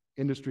seaweed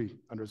industry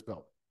under his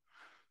belt.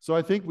 So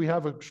I think we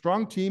have a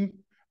strong team,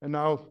 and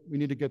now we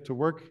need to get to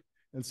work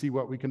and see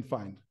what we can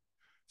find.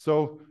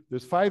 So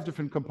there's 5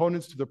 different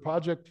components to the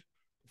project.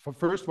 The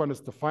first one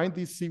is to find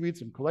these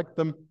seaweeds and collect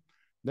them.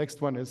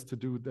 Next one is to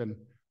do then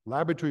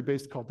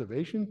laboratory-based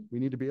cultivation. We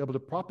need to be able to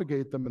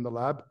propagate them in the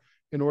lab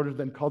in order to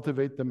then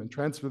cultivate them and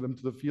transfer them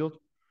to the field.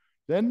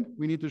 Then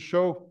we need to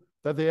show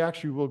that they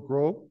actually will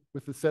grow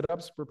with the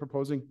setups we're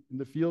proposing in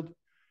the field,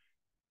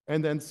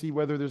 and then see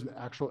whether there's an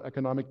actual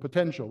economic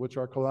potential, which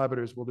our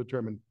collaborators will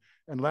determine.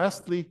 And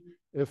lastly,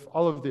 if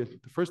all of the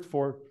first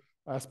 4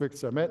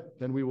 aspects are met,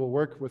 then we will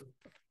work with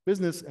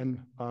businesses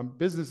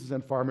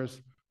and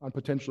farmers on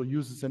potential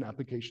uses and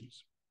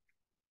applications.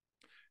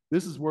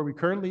 This is where we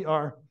currently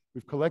are.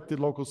 We've collected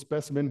local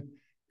specimen,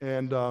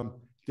 and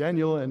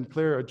Daniel and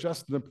Claire are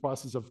just in the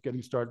process of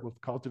getting started with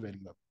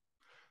cultivating them.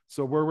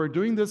 So where we're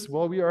doing this,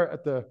 well,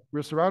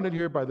 we're surrounded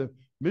here by the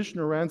Mission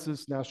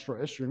Aransas National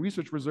Estuarine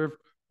Research Reserve,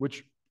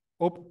 which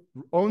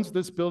owns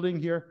this building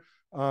here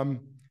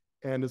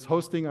and is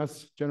hosting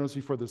us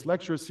generously for this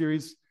lecture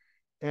series.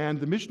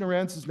 And the Mission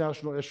Aransas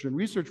National Estuarine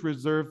Research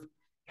Reserve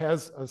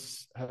has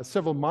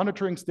several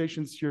monitoring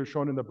stations here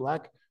shown in the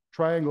black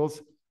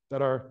triangles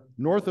that are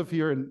north of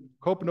here in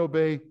Copano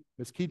Bay,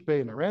 Mesquite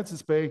Bay, and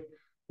Aransas Bay,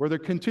 where they're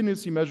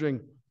continuously measuring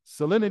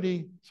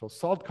salinity, so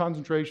salt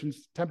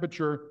concentrations,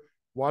 temperature,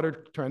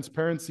 water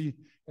transparency,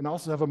 and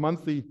also have a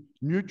monthly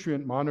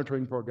nutrient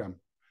monitoring program.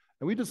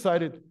 And we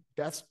decided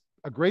that's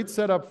a great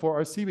setup for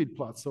our seaweed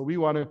plots. So we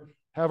want to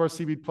have our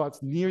seaweed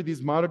plots near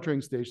these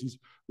monitoring stations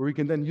where we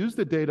can then use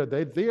the data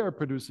that they are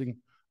producing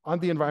on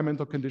the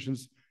environmental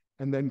conditions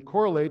and then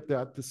correlate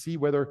that to see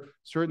whether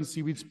certain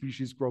seaweed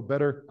species grow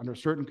better under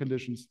certain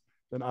conditions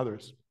than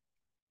others.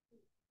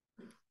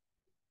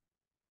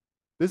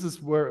 This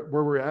is where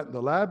we're at in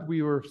the lab.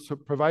 We were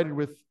provided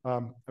with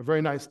a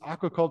very nice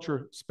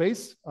aquaculture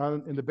space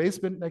in the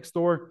basement next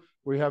door.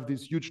 We have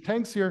these huge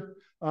tanks here,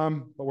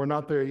 but we're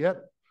not there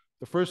yet.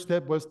 The first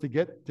step was to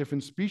get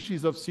different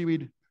species of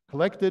seaweed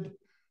collected.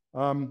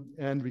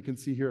 And we can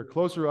see here a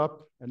closer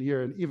up, and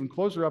here an even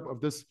closer up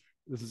of this.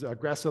 This is a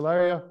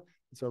gracilaria.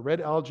 It's a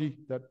red algae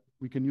that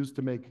we can use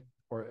to make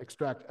or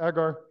extract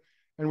agar.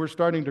 And we're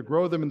starting to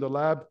grow them in the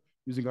lab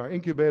using our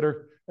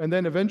incubator. And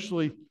then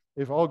eventually,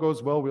 if all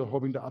goes well, we're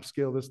hoping to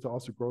upscale this to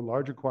also grow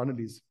larger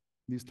quantities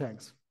in these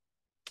tanks.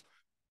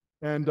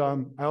 And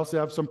I also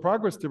have some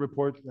progress to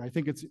report. I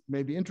think it's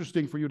maybe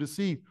interesting for you to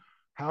see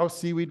how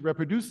seaweed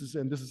reproduces.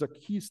 And this is a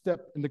key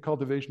step in the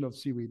cultivation of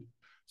seaweed.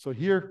 So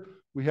here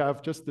we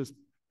have just this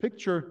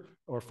picture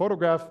or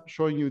photograph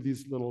showing you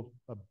these little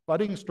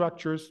budding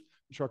structures,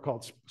 which are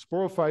called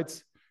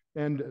sporophytes.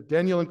 And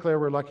Daniel and Claire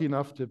were lucky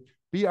enough to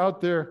be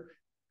out there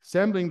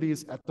sampling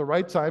these at the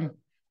right time,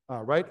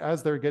 right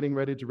as they're getting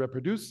ready to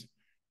reproduce.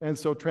 And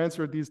so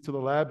transferred these to the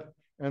lab.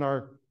 And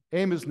our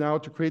aim is now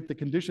to create the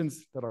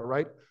conditions that are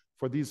right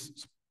for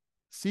these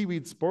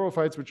seaweed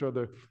sporophytes, which are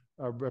the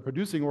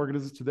reproducing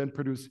organisms, to then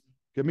produce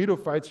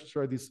gametophytes, which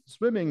are these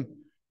swimming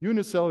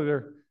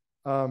unicellular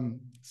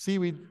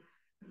seaweed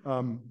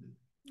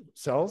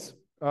cells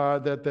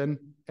that then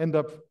end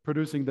up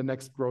producing the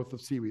next growth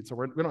of seaweed. So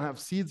we don't have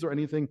seeds or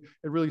anything.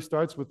 It really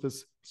starts with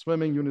this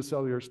swimming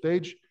unicellular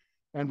stage.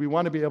 And we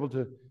want to be able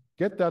to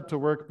get that to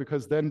work,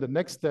 because then the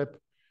next step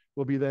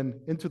will be then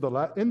in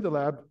the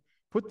lab,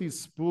 put these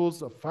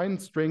spools of fine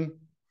string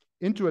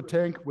into a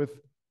tank with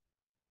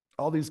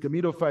all these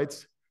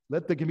gametophytes,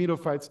 let the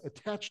gametophytes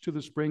attach to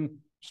the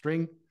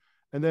string,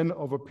 and then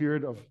over a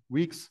period of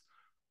weeks,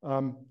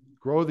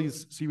 grow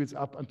these seaweeds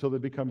up until they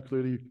become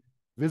clearly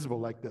visible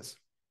like this.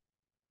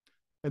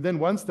 And then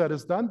once that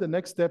is done, the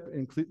next step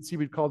in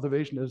seaweed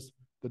cultivation is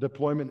the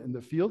deployment in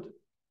the field.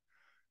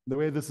 The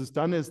way this is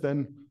done is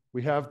then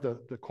we have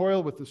the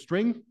coil with the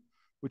string,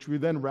 which we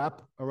then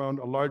wrap around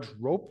a large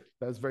rope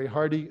that is very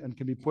hardy and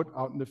can be put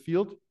out in the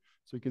field.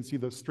 So you can see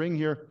the string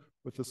here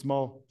with the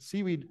small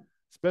seaweed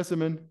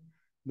specimen.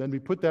 Then we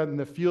put that in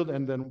the field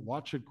and then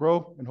watch it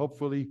grow, and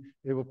hopefully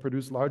it will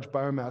produce large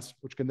biomass,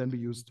 which can then be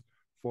used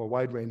for a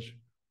wide range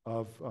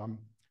of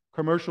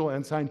commercial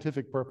and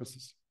scientific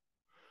purposes.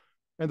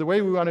 And the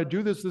way we want to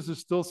do this is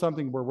still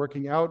something we're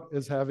working out,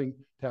 is having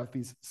to have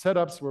these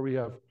setups where we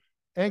have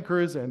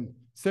anchors and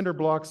cinder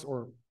blocks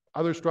or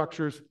other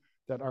structures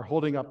that are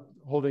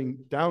holding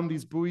down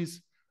these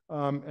buoys,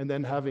 and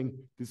then having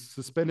these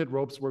suspended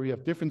ropes where we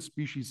have different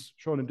species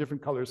shown in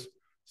different colors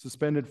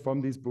suspended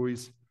from these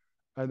buoys.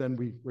 And then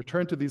we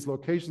return to these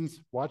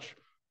locations, watch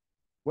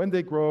when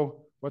they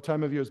grow, what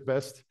time of year is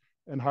best,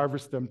 and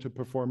harvest them to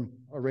perform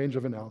a range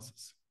of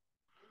analysis.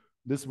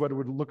 This is what it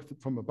would look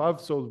from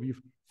above. So we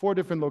have 4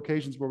 different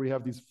locations where we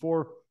have these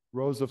 4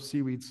 rows of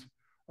seaweeds,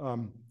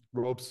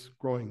 ropes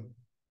growing.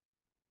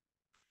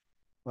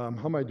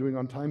 How am I doing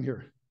on time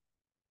here?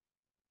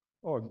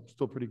 Oh, I'm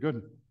still pretty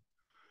good.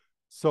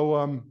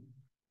 So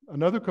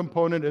another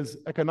component is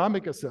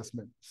economic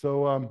assessment.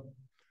 So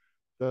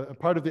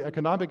Part of the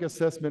economic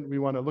assessment, we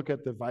want to look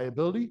at the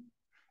viability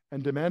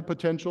and demand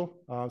potential.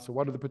 So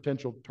what are the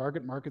potential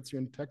target markets here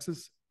in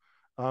Texas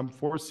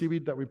for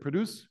seaweed that we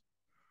produce?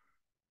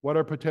 What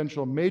are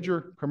potential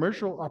major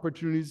commercial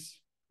opportunities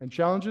and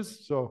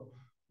challenges? So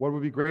what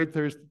would be great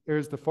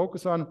areas to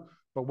focus on,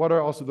 but what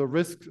are also the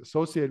risks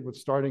associated with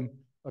starting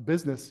a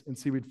business in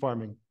seaweed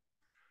farming?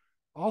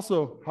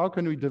 Also, how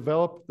can we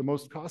develop the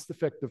most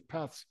cost-effective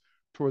paths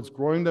towards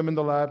growing them in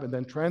the lab and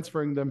then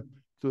transferring them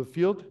to the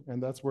field?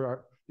 And that's where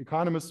our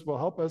economists will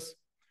help us.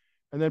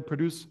 And then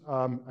produce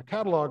a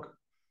catalog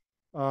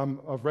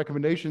of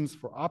recommendations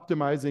for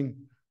optimizing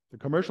the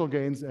commercial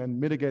gains and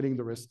mitigating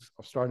the risks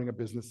of starting a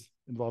business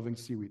involving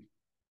seaweed.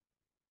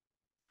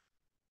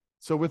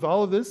 So with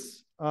all of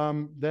this,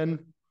 then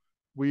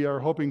we are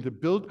hoping to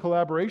build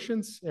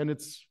collaborations, and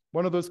it's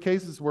one of those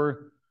cases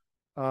where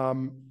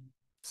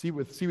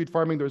with seaweed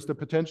farming, there's the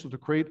potential to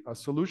create a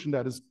solution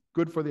that is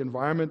good for the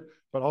environment,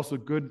 but also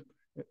good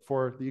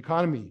for the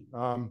economy.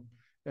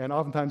 And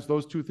oftentimes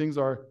those two things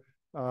are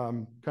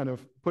kind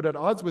of put at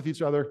odds with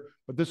each other,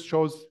 but this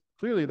shows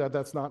clearly that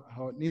that's not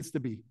how it needs to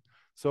be.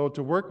 So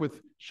to work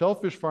with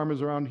shellfish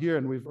farmers around here,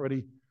 and we've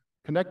already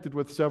connected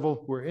with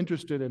several who are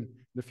interested in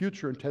the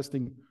future in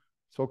testing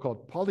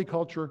so-called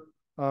polyculture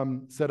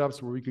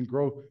setups where we can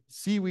grow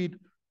seaweed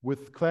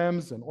with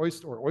clams and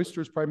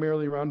oysters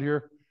primarily around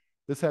here.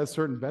 This has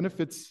certain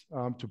benefits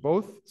to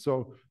both.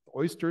 So the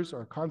oysters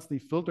are constantly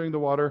filtering the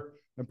water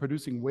and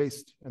producing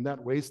waste, and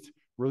that waste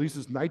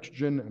releases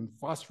nitrogen and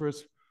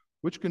phosphorus,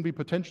 which can be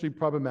potentially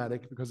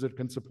problematic because it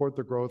can support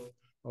the growth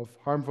of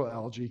harmful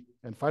algae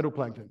and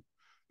phytoplankton.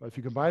 But if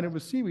you combine it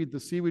with seaweed, the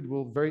seaweed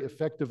will very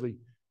effectively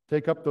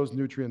take up those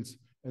nutrients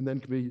and then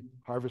can be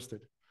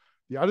harvested.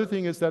 The other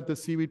thing is that the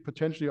seaweed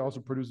potentially also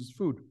produces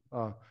food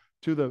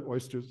to the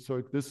oysters.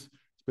 So this has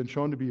been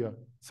shown to be a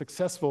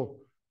successful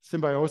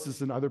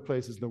symbiosis in other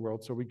places in the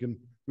world. So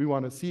we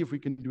want to see if we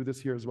can do this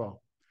here as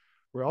well.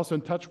 We're also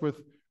in touch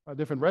with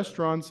different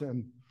restaurants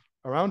and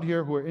around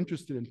here who are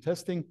interested in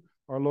testing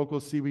our local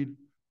seaweed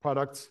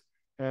products.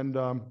 And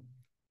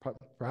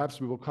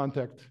perhaps we will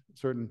contact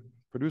certain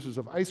producers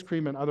of ice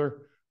cream and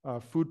other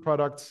food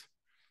products.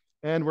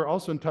 And we're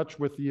also in touch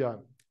with the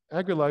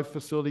AgriLife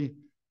facility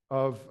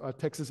of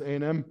Texas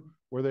A&M,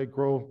 where they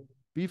grow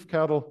beef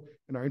cattle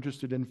and are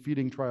interested in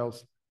feeding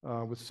trials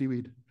with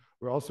seaweed.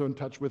 We're also in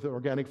touch with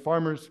organic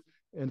farmers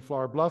in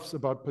Flower Bluffs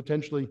about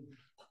potentially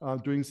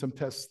doing some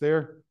tests there.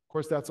 Of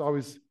course, that's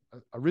always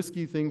a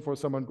risky thing for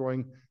someone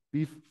growing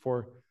beef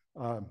for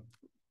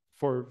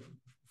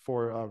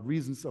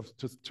reasons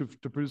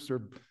to produce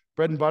their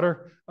bread and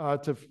butter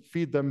to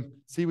feed them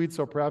seaweed.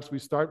 So perhaps we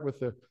start with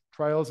the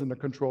trials in a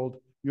controlled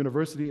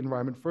university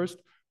environment first,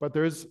 but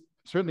there is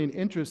certainly an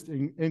interest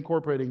in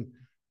incorporating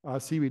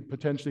seaweed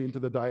potentially into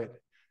the diet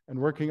and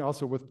working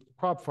also with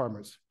crop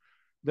farmers.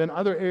 Then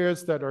other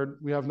areas that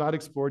we have not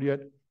explored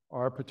yet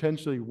are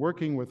potentially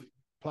working with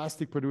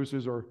plastic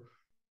producers or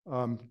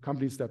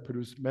companies that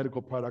produce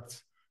medical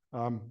products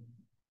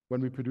when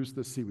we produce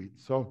the seaweed.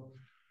 So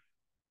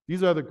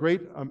these are the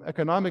great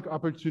economic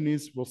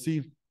opportunities. We'll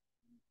see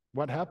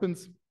what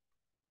happens.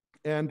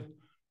 And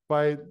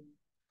by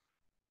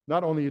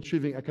not only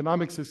achieving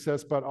economic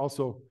success, but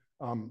also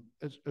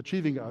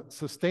achieving a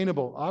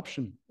sustainable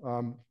option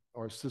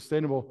or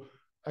sustainable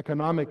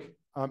economic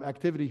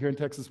activity here in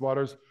Texas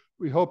waters,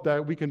 we hope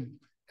that we can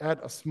add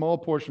a small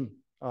portion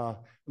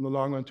in the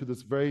long run to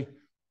this very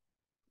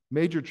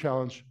major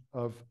challenge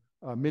of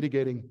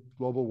mitigating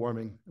global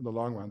warming in the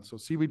long run. So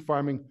seaweed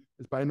farming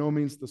is by no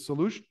means the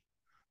solution,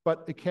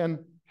 but it can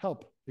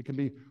help. It can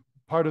be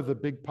part of the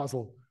big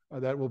puzzle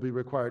that will be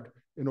required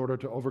in order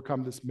to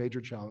overcome this major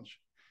challenge.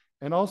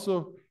 And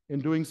also in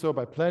doing so,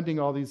 by planting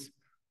all these,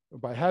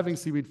 by having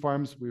seaweed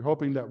farms, we're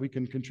hoping that we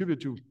can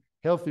contribute to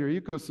healthier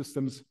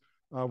ecosystems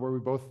where we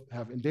both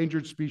have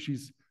endangered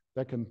species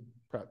that can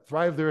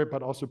thrive there,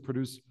 but also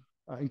produce,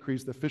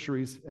 increase the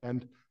fisheries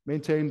and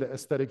maintain the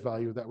aesthetic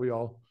value that we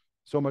all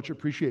so much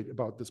appreciate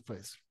about this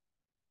place.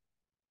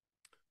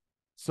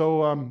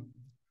 So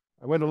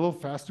I went a little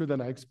faster than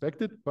I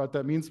expected, but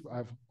that means I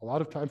have a lot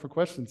of time for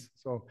questions.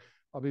 So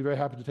I'll be very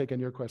happy to take any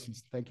of your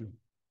questions. Thank you.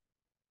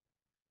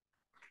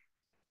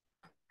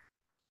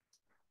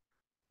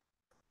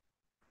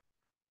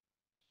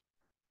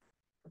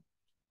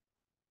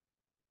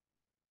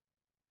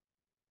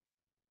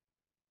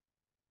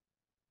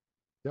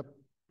 Yep.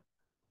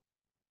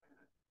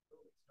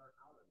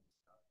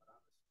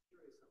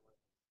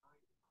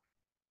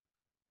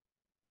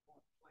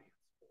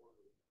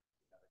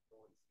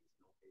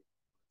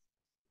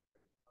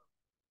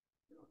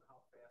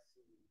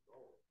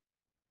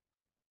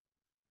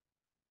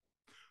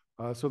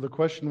 So the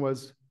question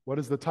was, what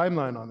is the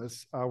timeline on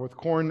this? With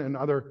corn and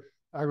other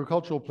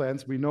agricultural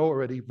plants, we know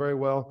already very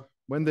well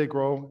when they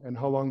grow and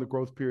how long the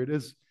growth period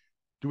is.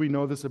 Do we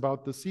know this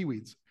about the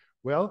seaweeds?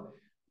 Well,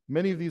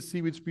 many of these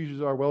seaweed species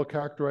are well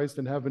characterized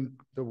and have been,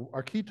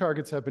 our key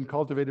targets have been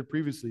cultivated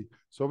previously.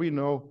 So we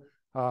know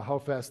how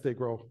fast they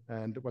grow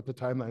and what the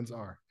timelines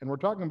are. And we're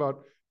talking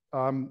about,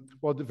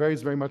 well, it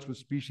varies very much with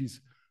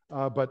species,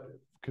 but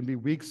can be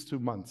weeks to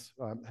months,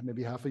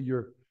 maybe half a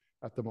year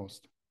at the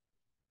most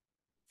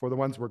for the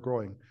ones we're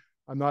growing.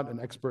 I'm not an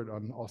expert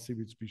on all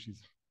seaweed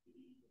species.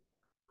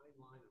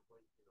 Timeline of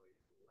when,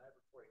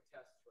 laboratory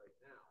tests right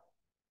now,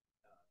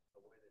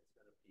 when it's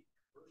going to be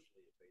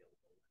commercially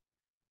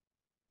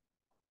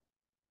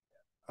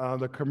available.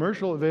 The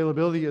commercial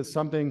availability is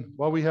something,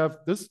 well, we have,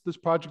 this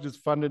project is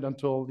funded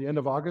until the end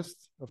of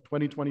August of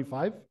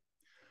 2025.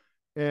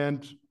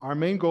 And our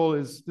main goal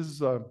is, this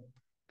is a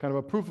kind of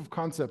a proof of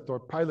concept or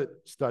pilot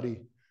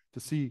study to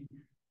see,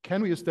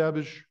 can we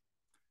establish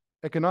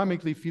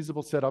economically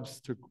feasible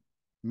setups to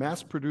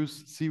mass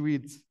produce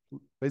seaweeds,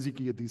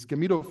 basically these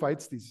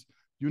gametophytes, these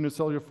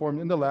unicellular form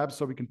in the lab,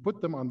 so we can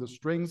put them on the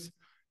strings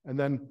and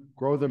then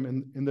grow them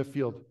in the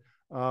field.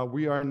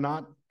 We are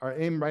not, our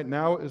aim right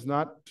now is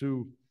not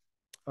to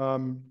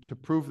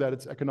prove that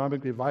it's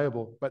economically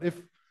viable. But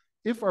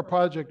if our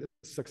project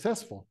is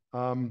successful,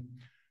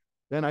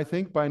 then I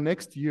think by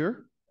next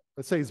year,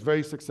 let's say it's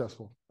very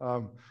successful,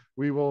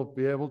 we will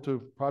be able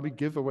to probably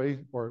give away,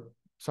 or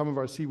some of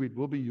our seaweed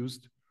will be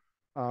used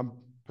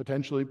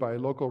potentially by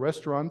local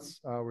restaurants.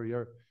 We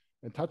are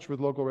in touch with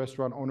local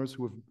restaurant owners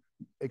who have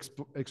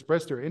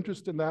expressed their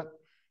interest in that.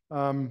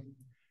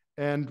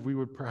 And we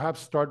would perhaps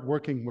start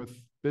working with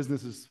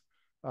businesses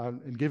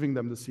and giving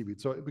them the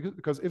seaweed. So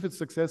because if it's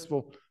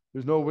successful,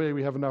 there's no way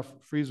we have enough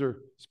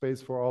freezer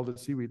space for all the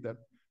seaweed that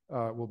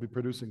we'll be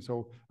producing.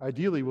 So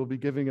ideally, we'll be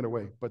giving it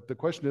away. But the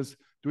question is,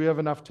 do we have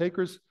enough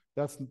takers?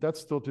 That's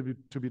still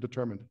to be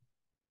determined.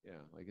 Yeah,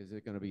 like is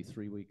it going to be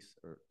 3 weeks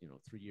or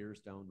 3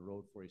 years down the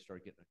road before you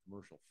start getting a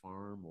commercial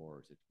farm, or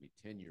is it to be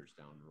 10 years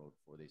down the road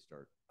before they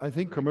start? I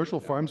think commercial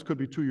farms could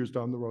be 2 years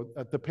down the road.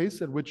 At the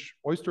pace at which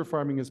oyster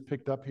farming has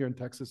picked up here in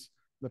Texas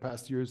in the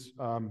past years,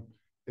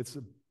 it's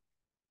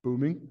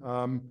booming.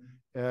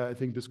 I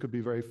think this could be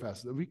very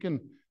fast. If we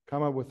can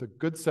come up with a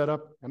good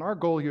setup, and our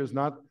goal here is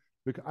not,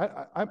 because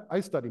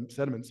I study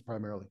sediments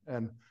primarily,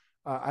 and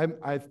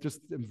I just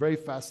am very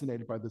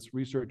fascinated by this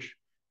research,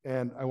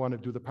 and I want to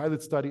do the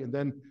pilot study, and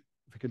then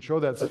if we can show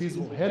that it's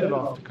feasible, hand it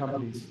off to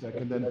companies that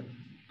can then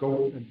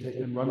go and take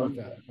and run with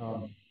that.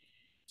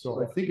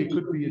 So I think it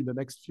could be in the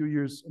next few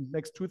years,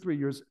 next 2-3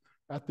 years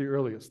at the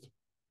earliest.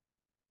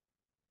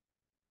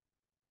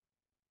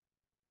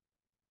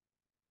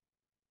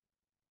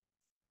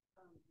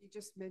 You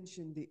just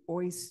mentioned the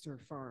oyster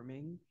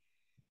farming,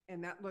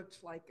 and that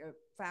looked like a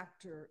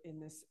factor in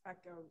this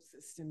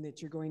ecosystem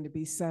that you're going to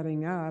be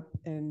setting up.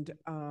 And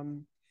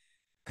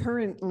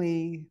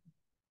currently,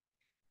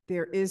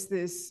 there is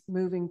this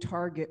moving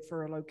target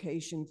for a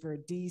location for a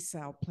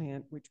desal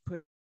plant, which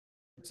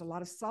puts a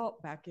lot of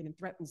salt back in and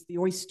threatens the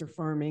oyster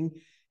farming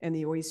and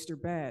the oyster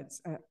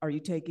beds. Are you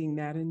taking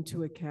that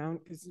into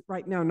account? Because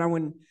right now, no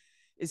one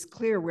is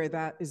clear where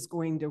that is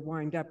going to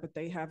wind up, but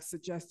they have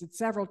suggested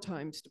several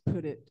times to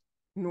put it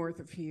north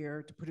of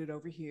here, to put it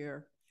over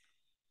here.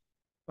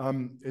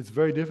 It's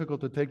very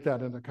difficult to take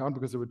that into account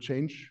because it would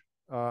change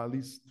at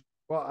least,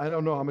 well, I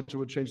don't know how much it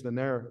would change the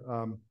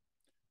NAIR,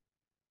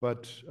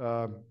 but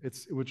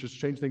it would just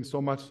change things so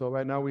much. So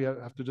right now we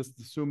have to just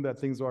assume that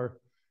things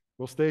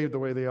will stay the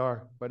way they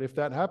are. But if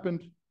that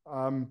happened,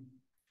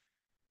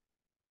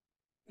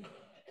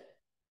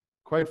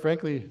 quite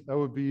frankly, that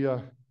would be,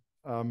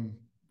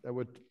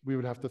 we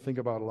would have to think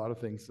about a lot of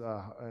things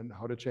and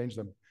how to change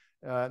them.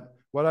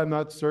 What I'm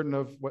not certain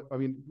of,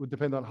 would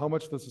depend on how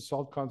much does the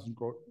salt content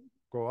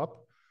grow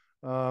up.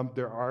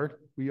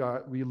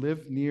 We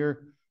live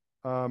near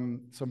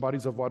some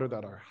bodies of water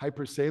that are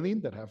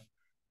hypersaline, that have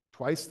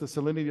twice the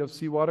salinity of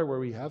seawater, where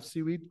we have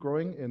seaweed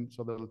growing. And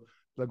so the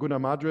Laguna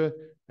Madre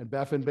and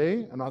Baffin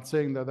Bay, I'm not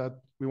saying that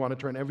we want to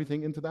turn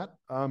everything into that,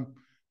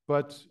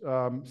 but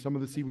some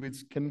of the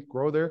seaweeds can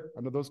grow there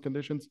under those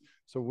conditions.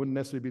 So it wouldn't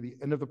necessarily be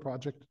the end of the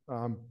project,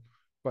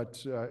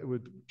 but it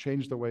would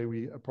change the way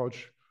we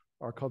approach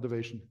our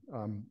cultivation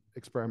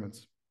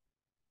experiments.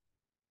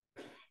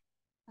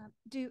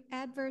 Do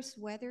adverse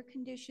weather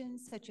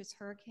conditions such as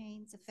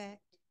hurricanes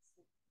affect?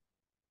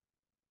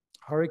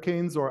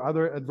 Hurricanes or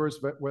other adverse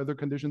weather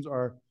conditions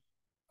are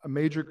a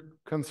major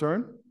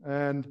concern.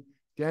 And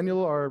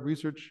Daniel, our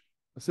research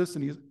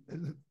assistant,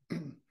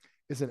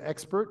 is an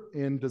expert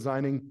in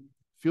designing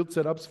field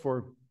setups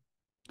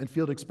and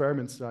field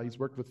experiments. He's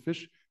worked with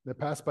fish in the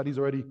past, but he's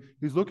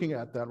looking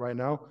at that right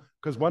now,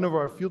 because one of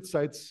our field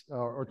sites,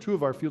 or two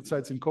of our field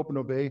sites in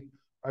Copano Bay,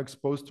 are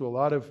exposed to a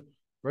lot of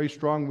very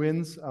strong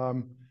winds,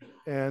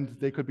 and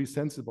they could be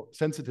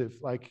sensitive.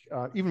 Like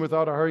even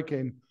without a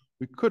hurricane,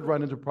 we could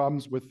run into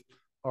problems with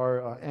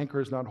our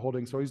anchors not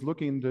holding. So he's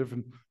looking into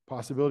different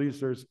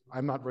possibilities.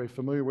 I'm not very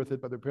familiar with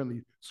it, but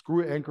apparently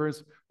screw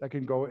anchors that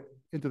can go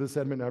into the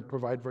sediment and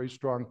provide very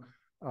strong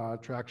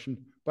traction.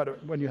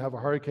 But when you have a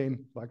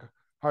hurricane like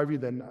Harvey,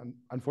 then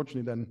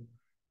unfortunately, then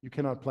you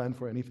cannot plan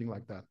for anything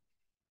like that.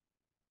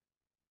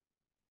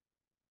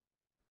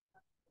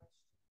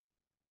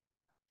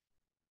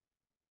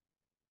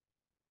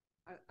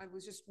 I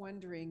was just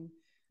wondering,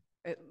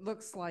 it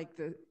looks like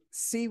the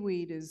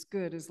seaweed is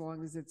good as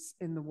long as it's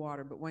in the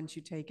water, but once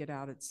you take it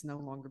out, it's no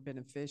longer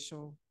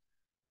beneficial.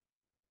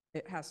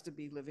 it has to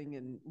be living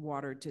in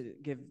water to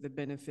give the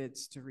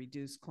benefits to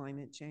reduce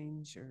climate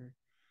change, or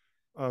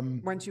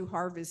once you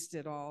harvest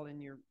it all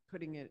and you're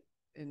putting it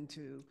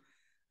into,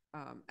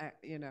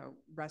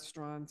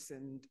 restaurants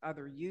and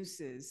other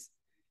uses.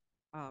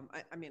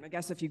 I mean, I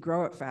guess if you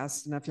grow it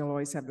fast enough, you'll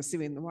always have the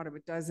seaweed in the water,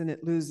 but doesn't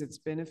it lose its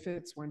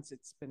benefits once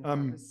it's been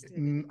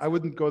harvested? I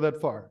wouldn't go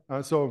that far.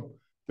 So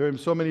there are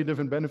so many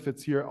different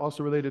benefits here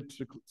also related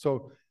to,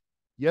 so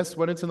yes,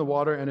 when it's in the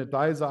water and it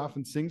dies off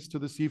and sinks to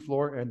the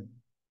seafloor and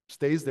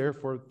stays there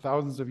for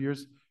thousands of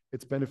years,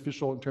 it's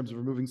beneficial in terms of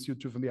removing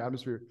CO2 from the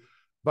atmosphere.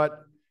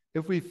 But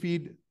if we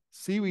feed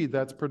seaweed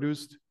that's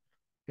produced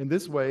in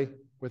this way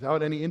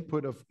without any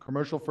input of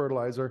commercial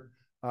fertilizer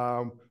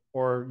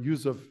or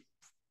use of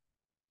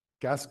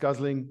gas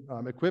guzzling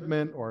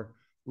equipment or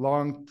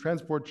long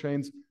transport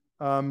chains,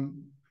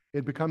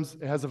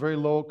 it has a very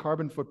low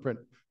carbon footprint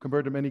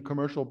compared to many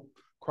commercial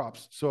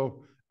crops.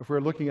 So if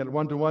we're looking at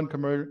one-to-one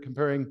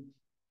comparing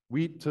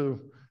wheat to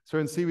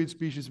certain seaweed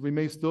species, we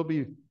may still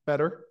be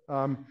better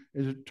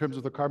in terms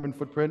of the carbon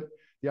footprint.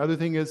 The other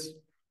thing is,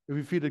 if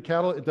we feed the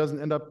cattle, it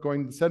doesn't end up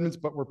going to sediments,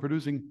 but we're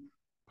producing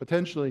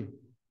potentially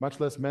much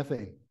less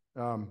methane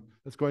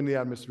that's going to the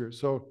atmosphere.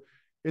 So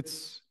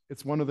it's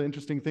one of the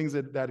interesting things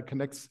that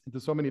connects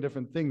into so many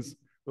different things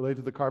related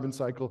to the carbon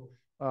cycle,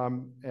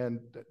 and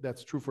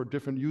that's true for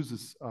different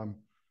uses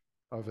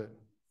of it.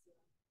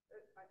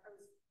 I was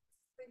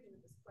thinking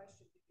of this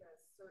question because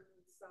certain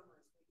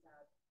summers we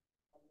had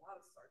a lot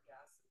of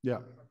sargassum. Yeah.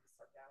 From the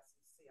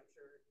sargassum sea. I'm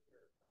sure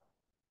your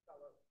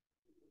fellow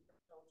people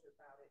told you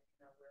about it,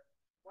 where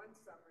one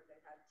summer they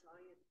had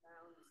giant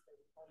mounds, they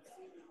were called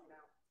seaweed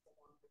mountains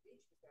along the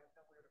beach because they had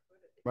nowhere to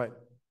put it. They right.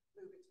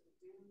 Move it to the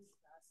dunes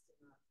fast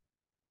enough.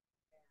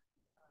 And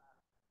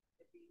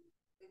it'd be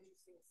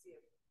interesting to see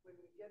if when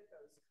we get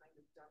those kind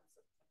of dumps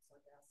of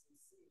sargassum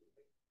sea,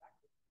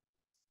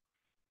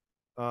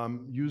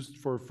 used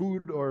for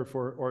food or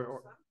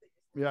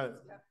yeah,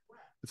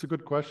 it's a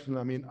good question.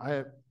 I mean,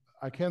 I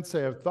can't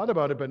say I've thought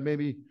about it, but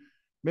maybe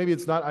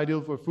it's not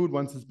ideal for food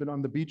once it's been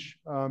on the beach,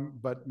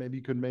 but maybe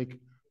you could make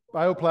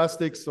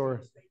bioplastics,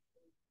 or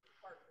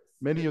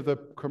many of the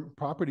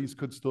properties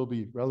could still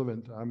be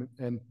relevant.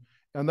 And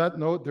on that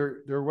note,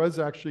 there was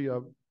actually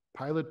a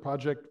pilot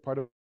project, part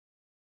of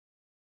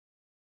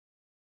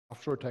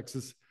offshore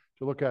Texas,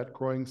 to look at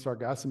growing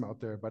sargassum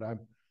out there, but I'm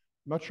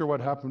not sure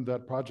what happened to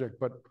that project.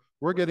 But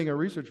we're getting a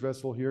research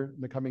vessel here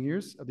in the coming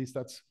years. At least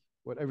that's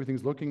what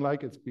everything's looking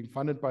like. It's being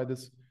funded by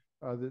this,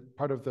 the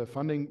part of the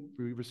funding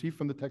we received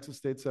from the Texas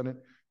State Senate.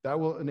 That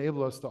will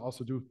enable us to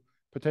also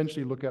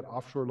potentially look at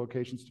offshore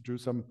locations to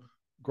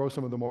grow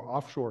some of the more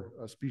offshore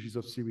species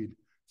of seaweed,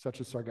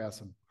 such as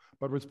sargassum.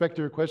 But with respect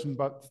to your question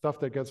about stuff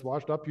that gets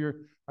washed up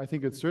here, I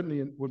think it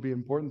certainly would be an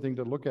important thing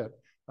to look at.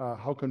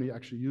 How can we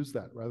actually use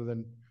that rather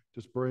than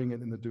just burying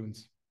it in the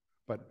dunes?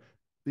 But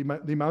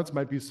the amounts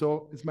might be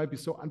so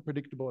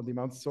unpredictable, and the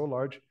amounts so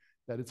large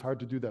that it's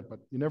hard to do that, but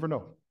you never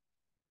know.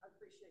 I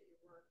appreciate your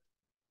work.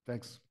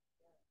 Thanks.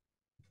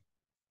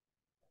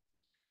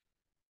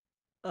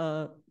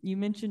 You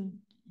mentioned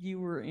you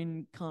were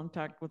in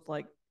contact with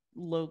like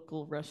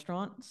local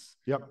restaurants.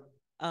 Yep.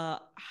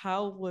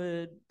 How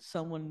would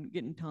someone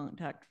get in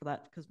contact for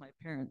that? Because my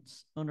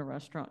parents own a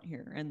restaurant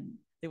here, and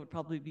they would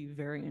probably be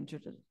very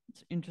interested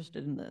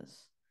in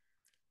this.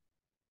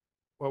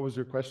 What was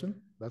your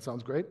question? That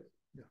sounds great.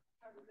 Yeah.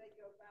 How do they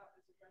go about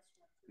as a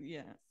restaurant?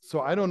 Yeah. So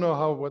I don't know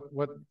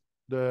what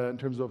in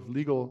terms of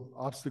legal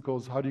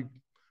obstacles, how do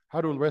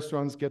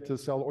restaurants get to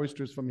sell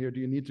oysters from here? Do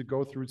you need to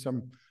go through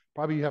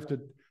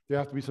there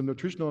have to be some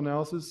nutritional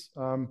analysis.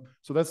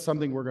 So that's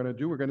something we're going to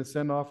do. We're going to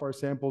send off our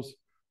samples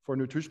for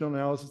nutritional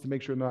analysis to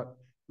make sure they're not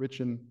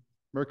rich in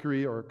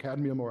mercury or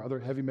cadmium or other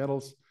heavy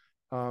metals.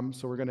 So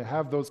we're going to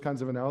have those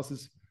kinds of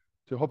analysis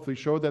to hopefully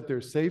show that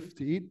they're safe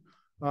to eat.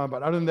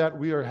 But other than that,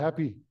 we are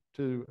happy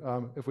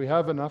to, if we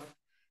have enough,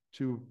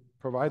 to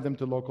provide them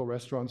to local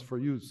restaurants for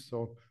use.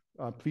 So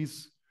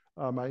please,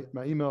 my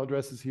email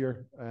address is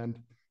here, and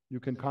you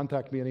can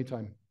contact me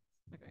anytime.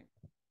 Okay. Any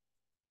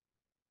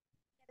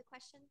other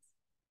questions?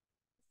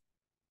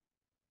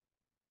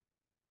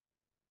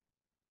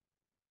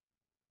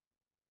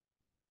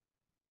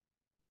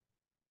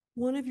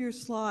 One of your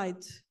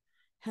slides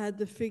had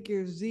the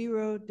figure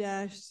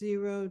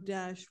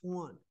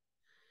 0-0-1.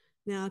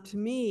 Now, to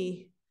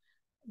me,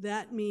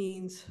 that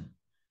means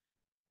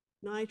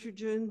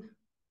nitrogen,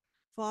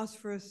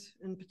 phosphorus,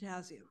 and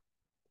potassium.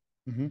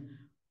 Mm-hmm.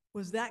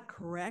 Was that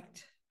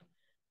correct?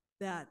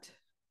 That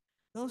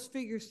those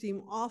figures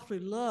seem awfully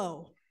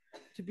low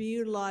to be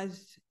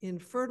utilized in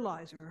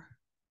fertilizer.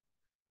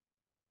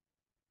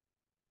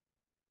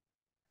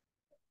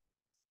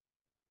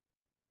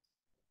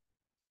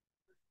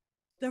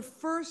 The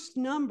first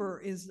number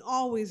is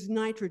always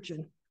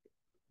nitrogen.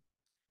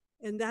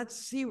 And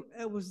that's zero.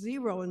 It was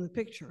 0 in the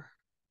picture.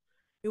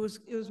 It was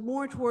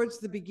more towards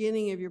the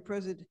beginning of your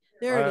present.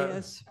 There it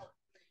is.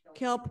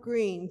 Kelp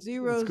green,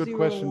 0, good 0,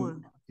 question.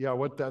 1. Yeah,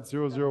 what that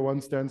 001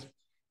 stands for,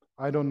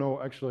 I don't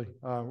know actually.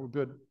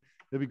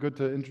 It'd be good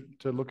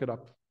to look it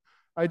up.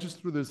 I just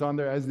threw this on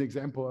there as an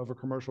example of a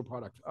commercial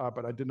product,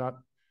 but I did not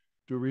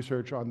do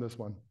research on this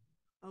one.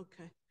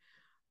 Okay.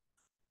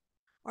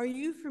 Are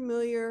you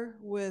familiar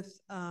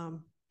with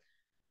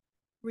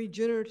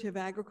regenerative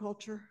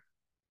agriculture?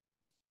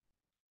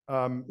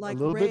 Like a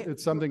little bit.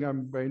 It's something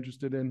I'm very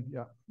interested in.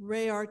 Yeah.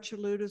 Ray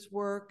Archuleta's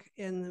work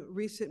in the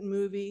recent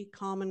movie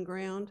Common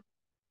Ground.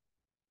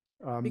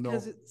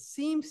 Because no. it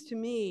seems to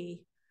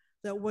me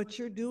that what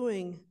you're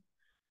doing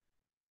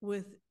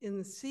in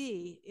the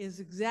sea is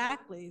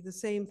exactly the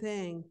same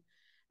thing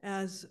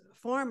as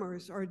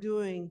farmers are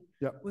doing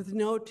with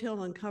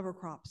no-till and cover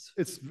crops.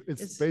 It's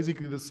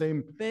basically the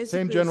same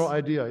general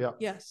idea. Yeah.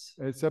 Yes.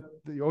 Except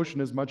the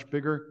ocean is much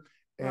bigger,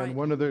 and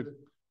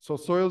so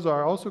soils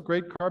are also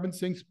great carbon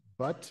sinks,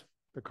 but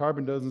the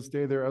carbon doesn't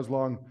stay there as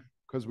long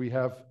because we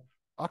have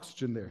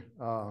oxygen there.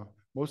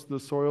 Most of the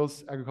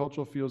soils,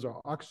 agricultural fields are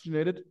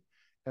oxygenated,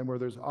 and where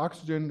there's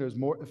oxygen, there's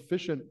more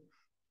efficient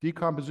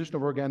decomposition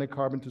of organic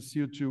carbon to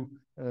CO2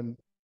 and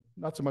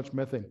not so much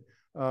methane.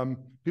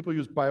 People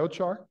use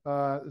biochar,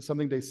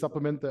 something they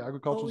supplement the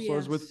agricultural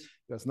soils with.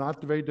 That's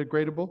not very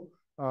degradable.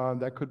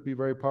 That could be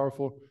very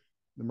powerful.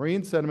 The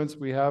marine sediments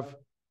we have,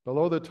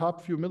 below the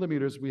top few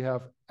millimeters, we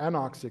have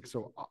anoxic,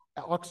 so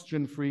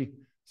oxygen-free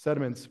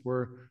sediments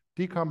where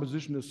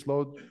decomposition is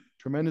slowed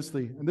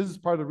tremendously. And this is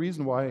part of the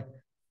reason why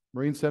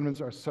marine sediments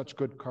are such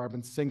good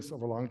carbon sinks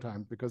over a long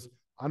time, because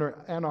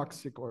under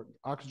anoxic or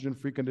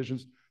oxygen-free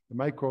conditions, the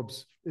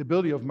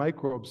ability of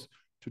microbes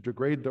to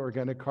degrade the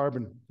organic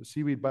carbon, the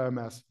seaweed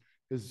biomass,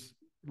 is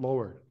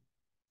lower.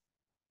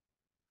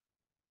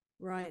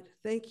 Right.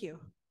 Thank you.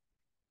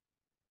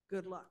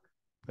 Good luck.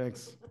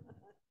 Thanks.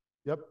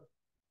 Yep.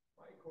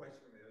 My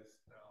question is,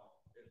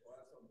 now, if I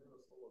was a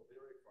Minnesota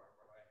dairy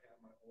farmer, I have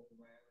my own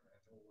land and I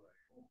know what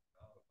I own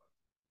now,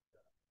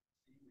 but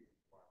seaweed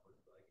farmers,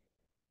 like,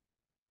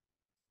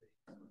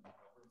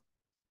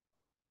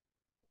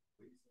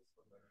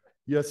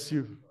 yes,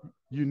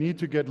 you need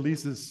to get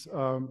leases,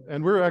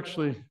 and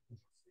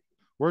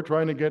we're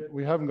trying to get.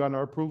 We haven't gotten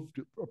our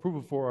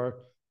approval for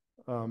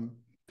our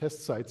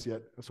test sites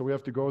yet, so we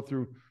have to go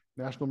through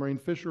National Marine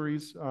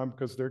Fisheries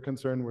because they're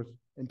concerned with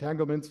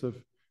entanglements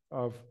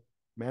of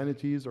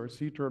manatees or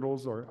sea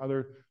turtles or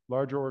other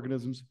larger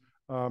organisms.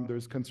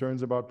 There's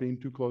concerns about being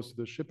too close to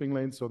the shipping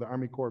lanes, so the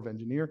Army Corps of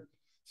Engineers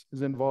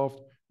is involved.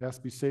 It has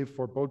to be safe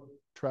for boat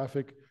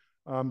traffic.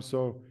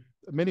 So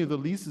many of the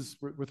leases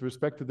with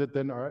respect to that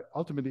then are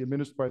ultimately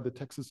administered by the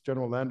Texas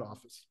General Land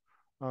Office.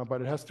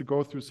 But it has to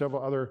go through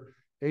several other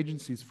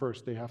agencies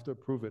first. They have to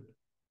approve it.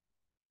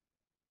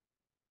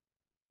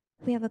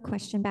 We have a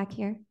question back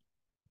here.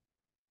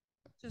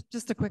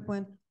 Just a quick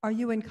one. Are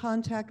you in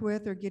contact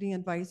with or getting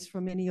advice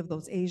from any of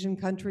those Asian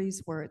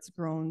countries where it's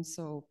grown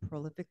so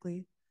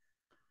prolifically?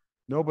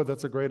 No, but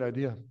that's a great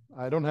idea.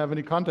 I don't have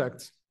any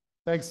contacts.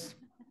 Thanks.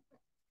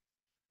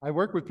 I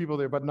work with people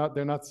there, but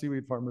they're not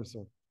seaweed farmers,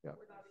 so yeah.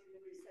 We're not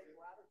even in the same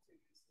latitude.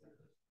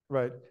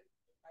 Right.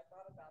 I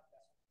thought about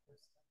that.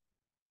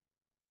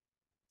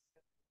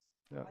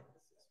 Yeah.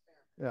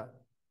 Yeah.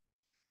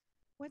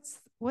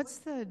 What's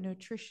the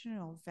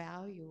nutritional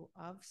value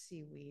of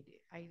seaweed?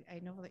 I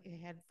know that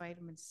it had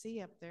vitamin C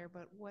up there,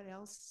 but what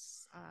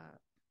else?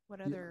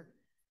 What other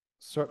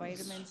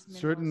vitamins?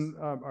 Certain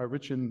are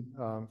rich in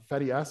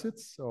fatty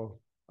acids, so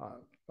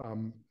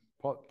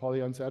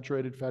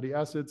polyunsaturated fatty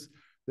acids.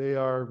 They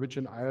are rich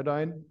in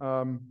iodine,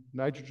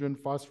 nitrogen,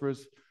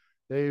 phosphorus.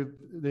 They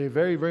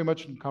vary very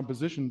much in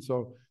composition.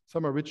 So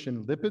some are rich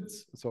in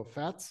lipids, so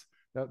fats.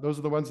 Those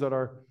are the ones that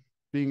are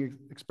being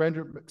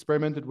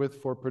experimented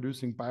with for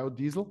producing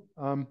biodiesel.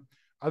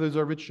 Others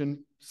are rich in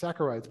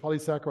saccharides,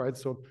 polysaccharides,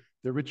 so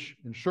they're rich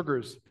in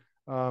sugars.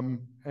 And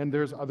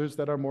there's others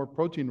that are more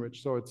protein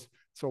rich. So it's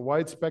a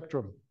wide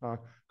spectrum.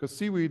 Because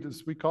seaweed,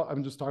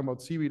 I'm just talking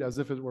about seaweed as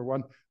if it were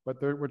one,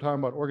 but we're talking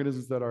about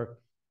organisms that are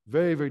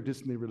very, very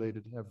distantly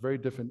related, have very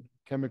different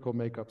chemical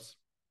makeups.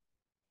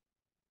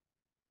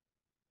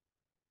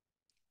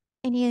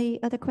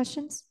 Any other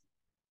questions?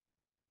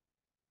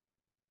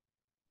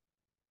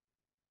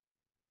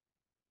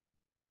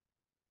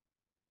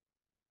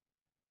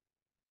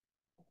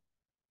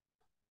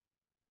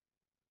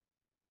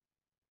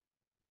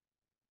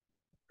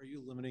 Are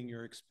you limiting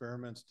your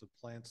experiments to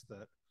plants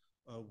that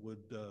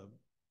would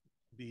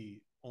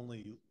be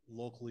only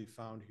locally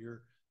found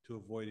here to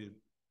avoid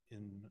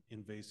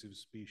invasive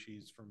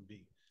species from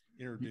being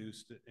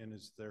introduced? And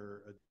is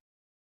there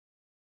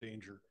a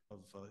danger of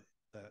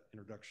that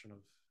introduction of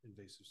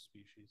invasive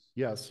species?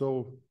 Yeah,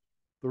 so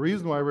the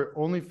reason why we're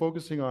only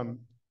focusing on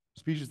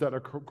species that are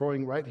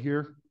growing right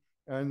here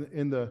and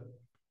in the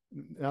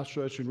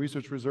National Ocean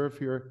Research Reserve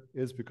here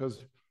is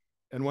because,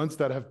 and ones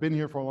that have been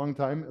here for a long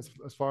time,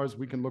 as far as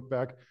we can look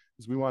back,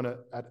 is we want to,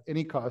 at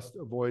any cost,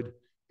 avoid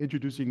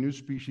introducing new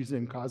species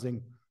and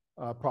causing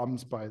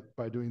problems by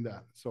doing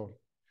that. So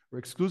we're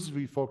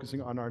exclusively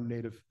focusing on our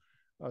native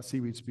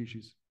seaweed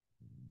species.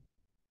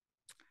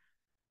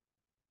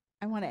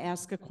 I want to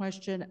ask a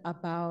question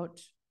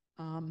about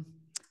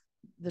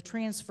the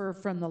transfer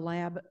from the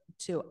lab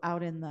to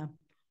out in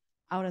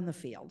the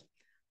field.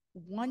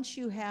 Once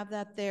you have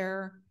that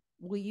there,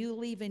 will you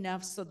leave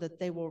enough so that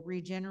they will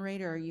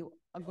regenerate, or are you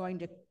going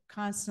to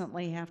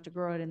constantly have to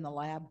grow it in the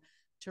lab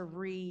to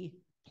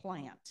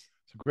replant?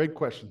 It's a great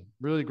question,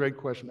 really great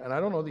question. And I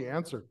don't know the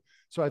answer.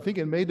 So I think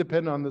it may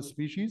depend on the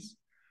species.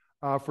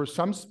 For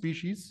some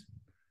species,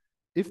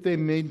 if they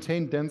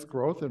maintain dense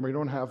growth and we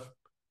don't have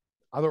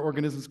other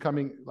organisms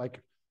coming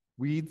like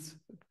weeds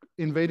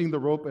invading the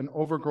rope and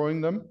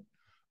overgrowing them,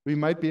 we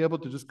might be able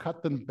to just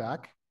cut them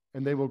back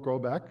and they will grow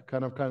back,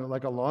 kind of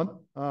like a lawn.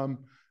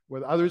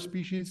 With other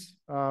species,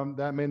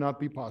 that may not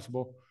be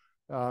possible,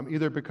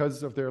 either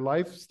because of their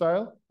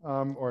lifestyle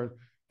or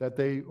that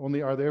they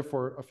only are there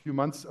for a few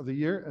months of the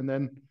year and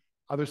then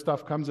other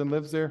stuff comes and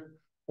lives there,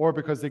 or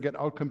because they get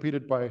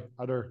outcompeted by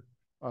other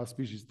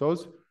species.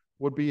 Those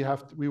would be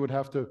we would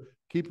have to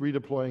keep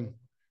redeploying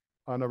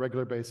on a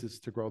regular basis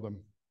to grow them.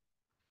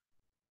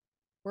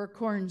 We're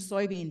corn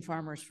soybean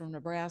farmers from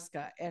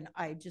Nebraska, and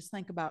I just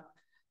think about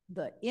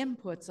the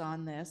inputs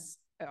on this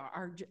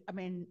are, I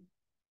mean,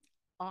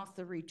 off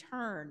the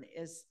return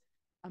is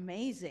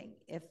amazing.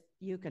 If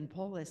you can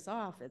pull this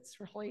off, it's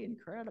really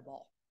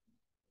incredible.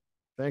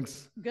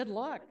 Thanks. Good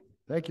luck.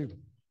 Thank you.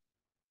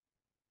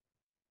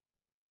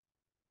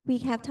 We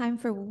have time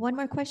for one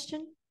more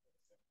question.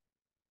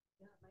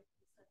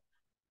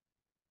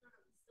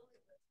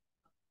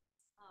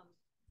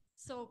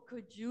 So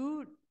could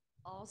you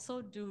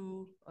also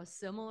do a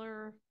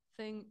similar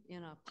thing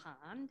in a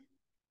pond?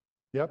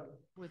 Yep.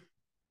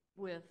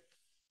 With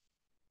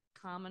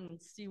common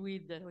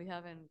seaweed that we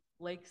have in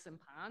lakes and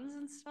ponds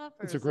and stuff?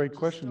 It's a great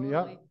question.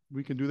 Yeah,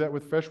 we can do that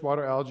with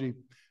freshwater algae.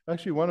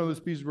 Actually, one of the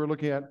species we're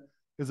looking at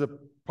is a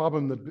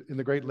problem in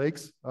the Great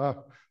Lakes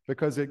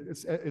because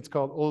it's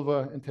called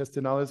Ulva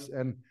intestinalis,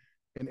 and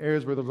in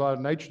areas where there's a lot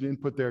of nitrogen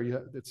input there,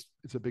 it's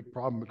a big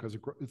problem because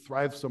it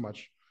thrives so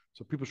much.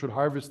 So people should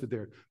harvest it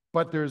there.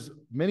 But there's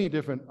many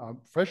different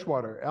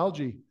freshwater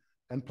algae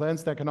and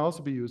plants that can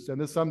also be used. And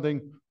this is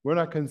something we're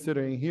not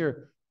considering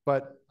here,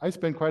 but I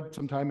spent quite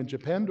some time in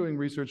Japan doing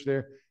research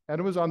there, and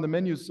it was on the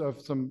menus of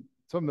some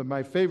of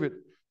my favorite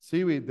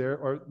seaweed there,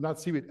 or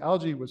not seaweed,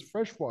 algae was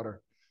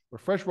freshwater, or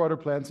freshwater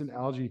plants and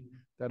algae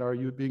that are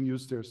being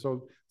used there.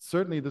 So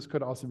certainly this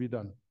could also be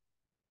done.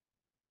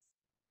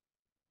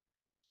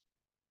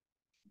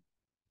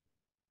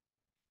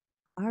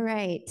 All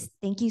right.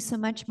 Thank you so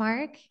much,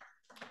 Mark.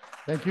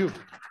 Thank you.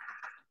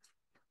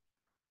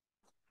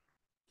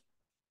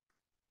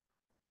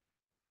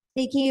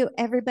 Thank you,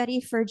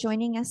 everybody, for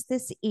joining us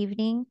this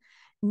evening.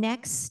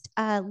 Next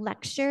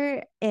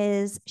lecture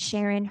is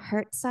Sharon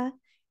Hertza,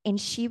 and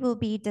she will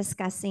be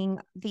discussing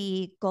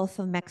the Gulf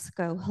of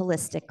Mexico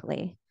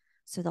holistically.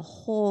 So the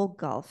whole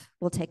Gulf.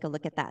 We'll take a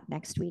look at that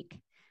next week.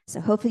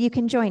 So hopefully you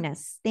can join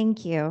us.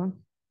 Thank you.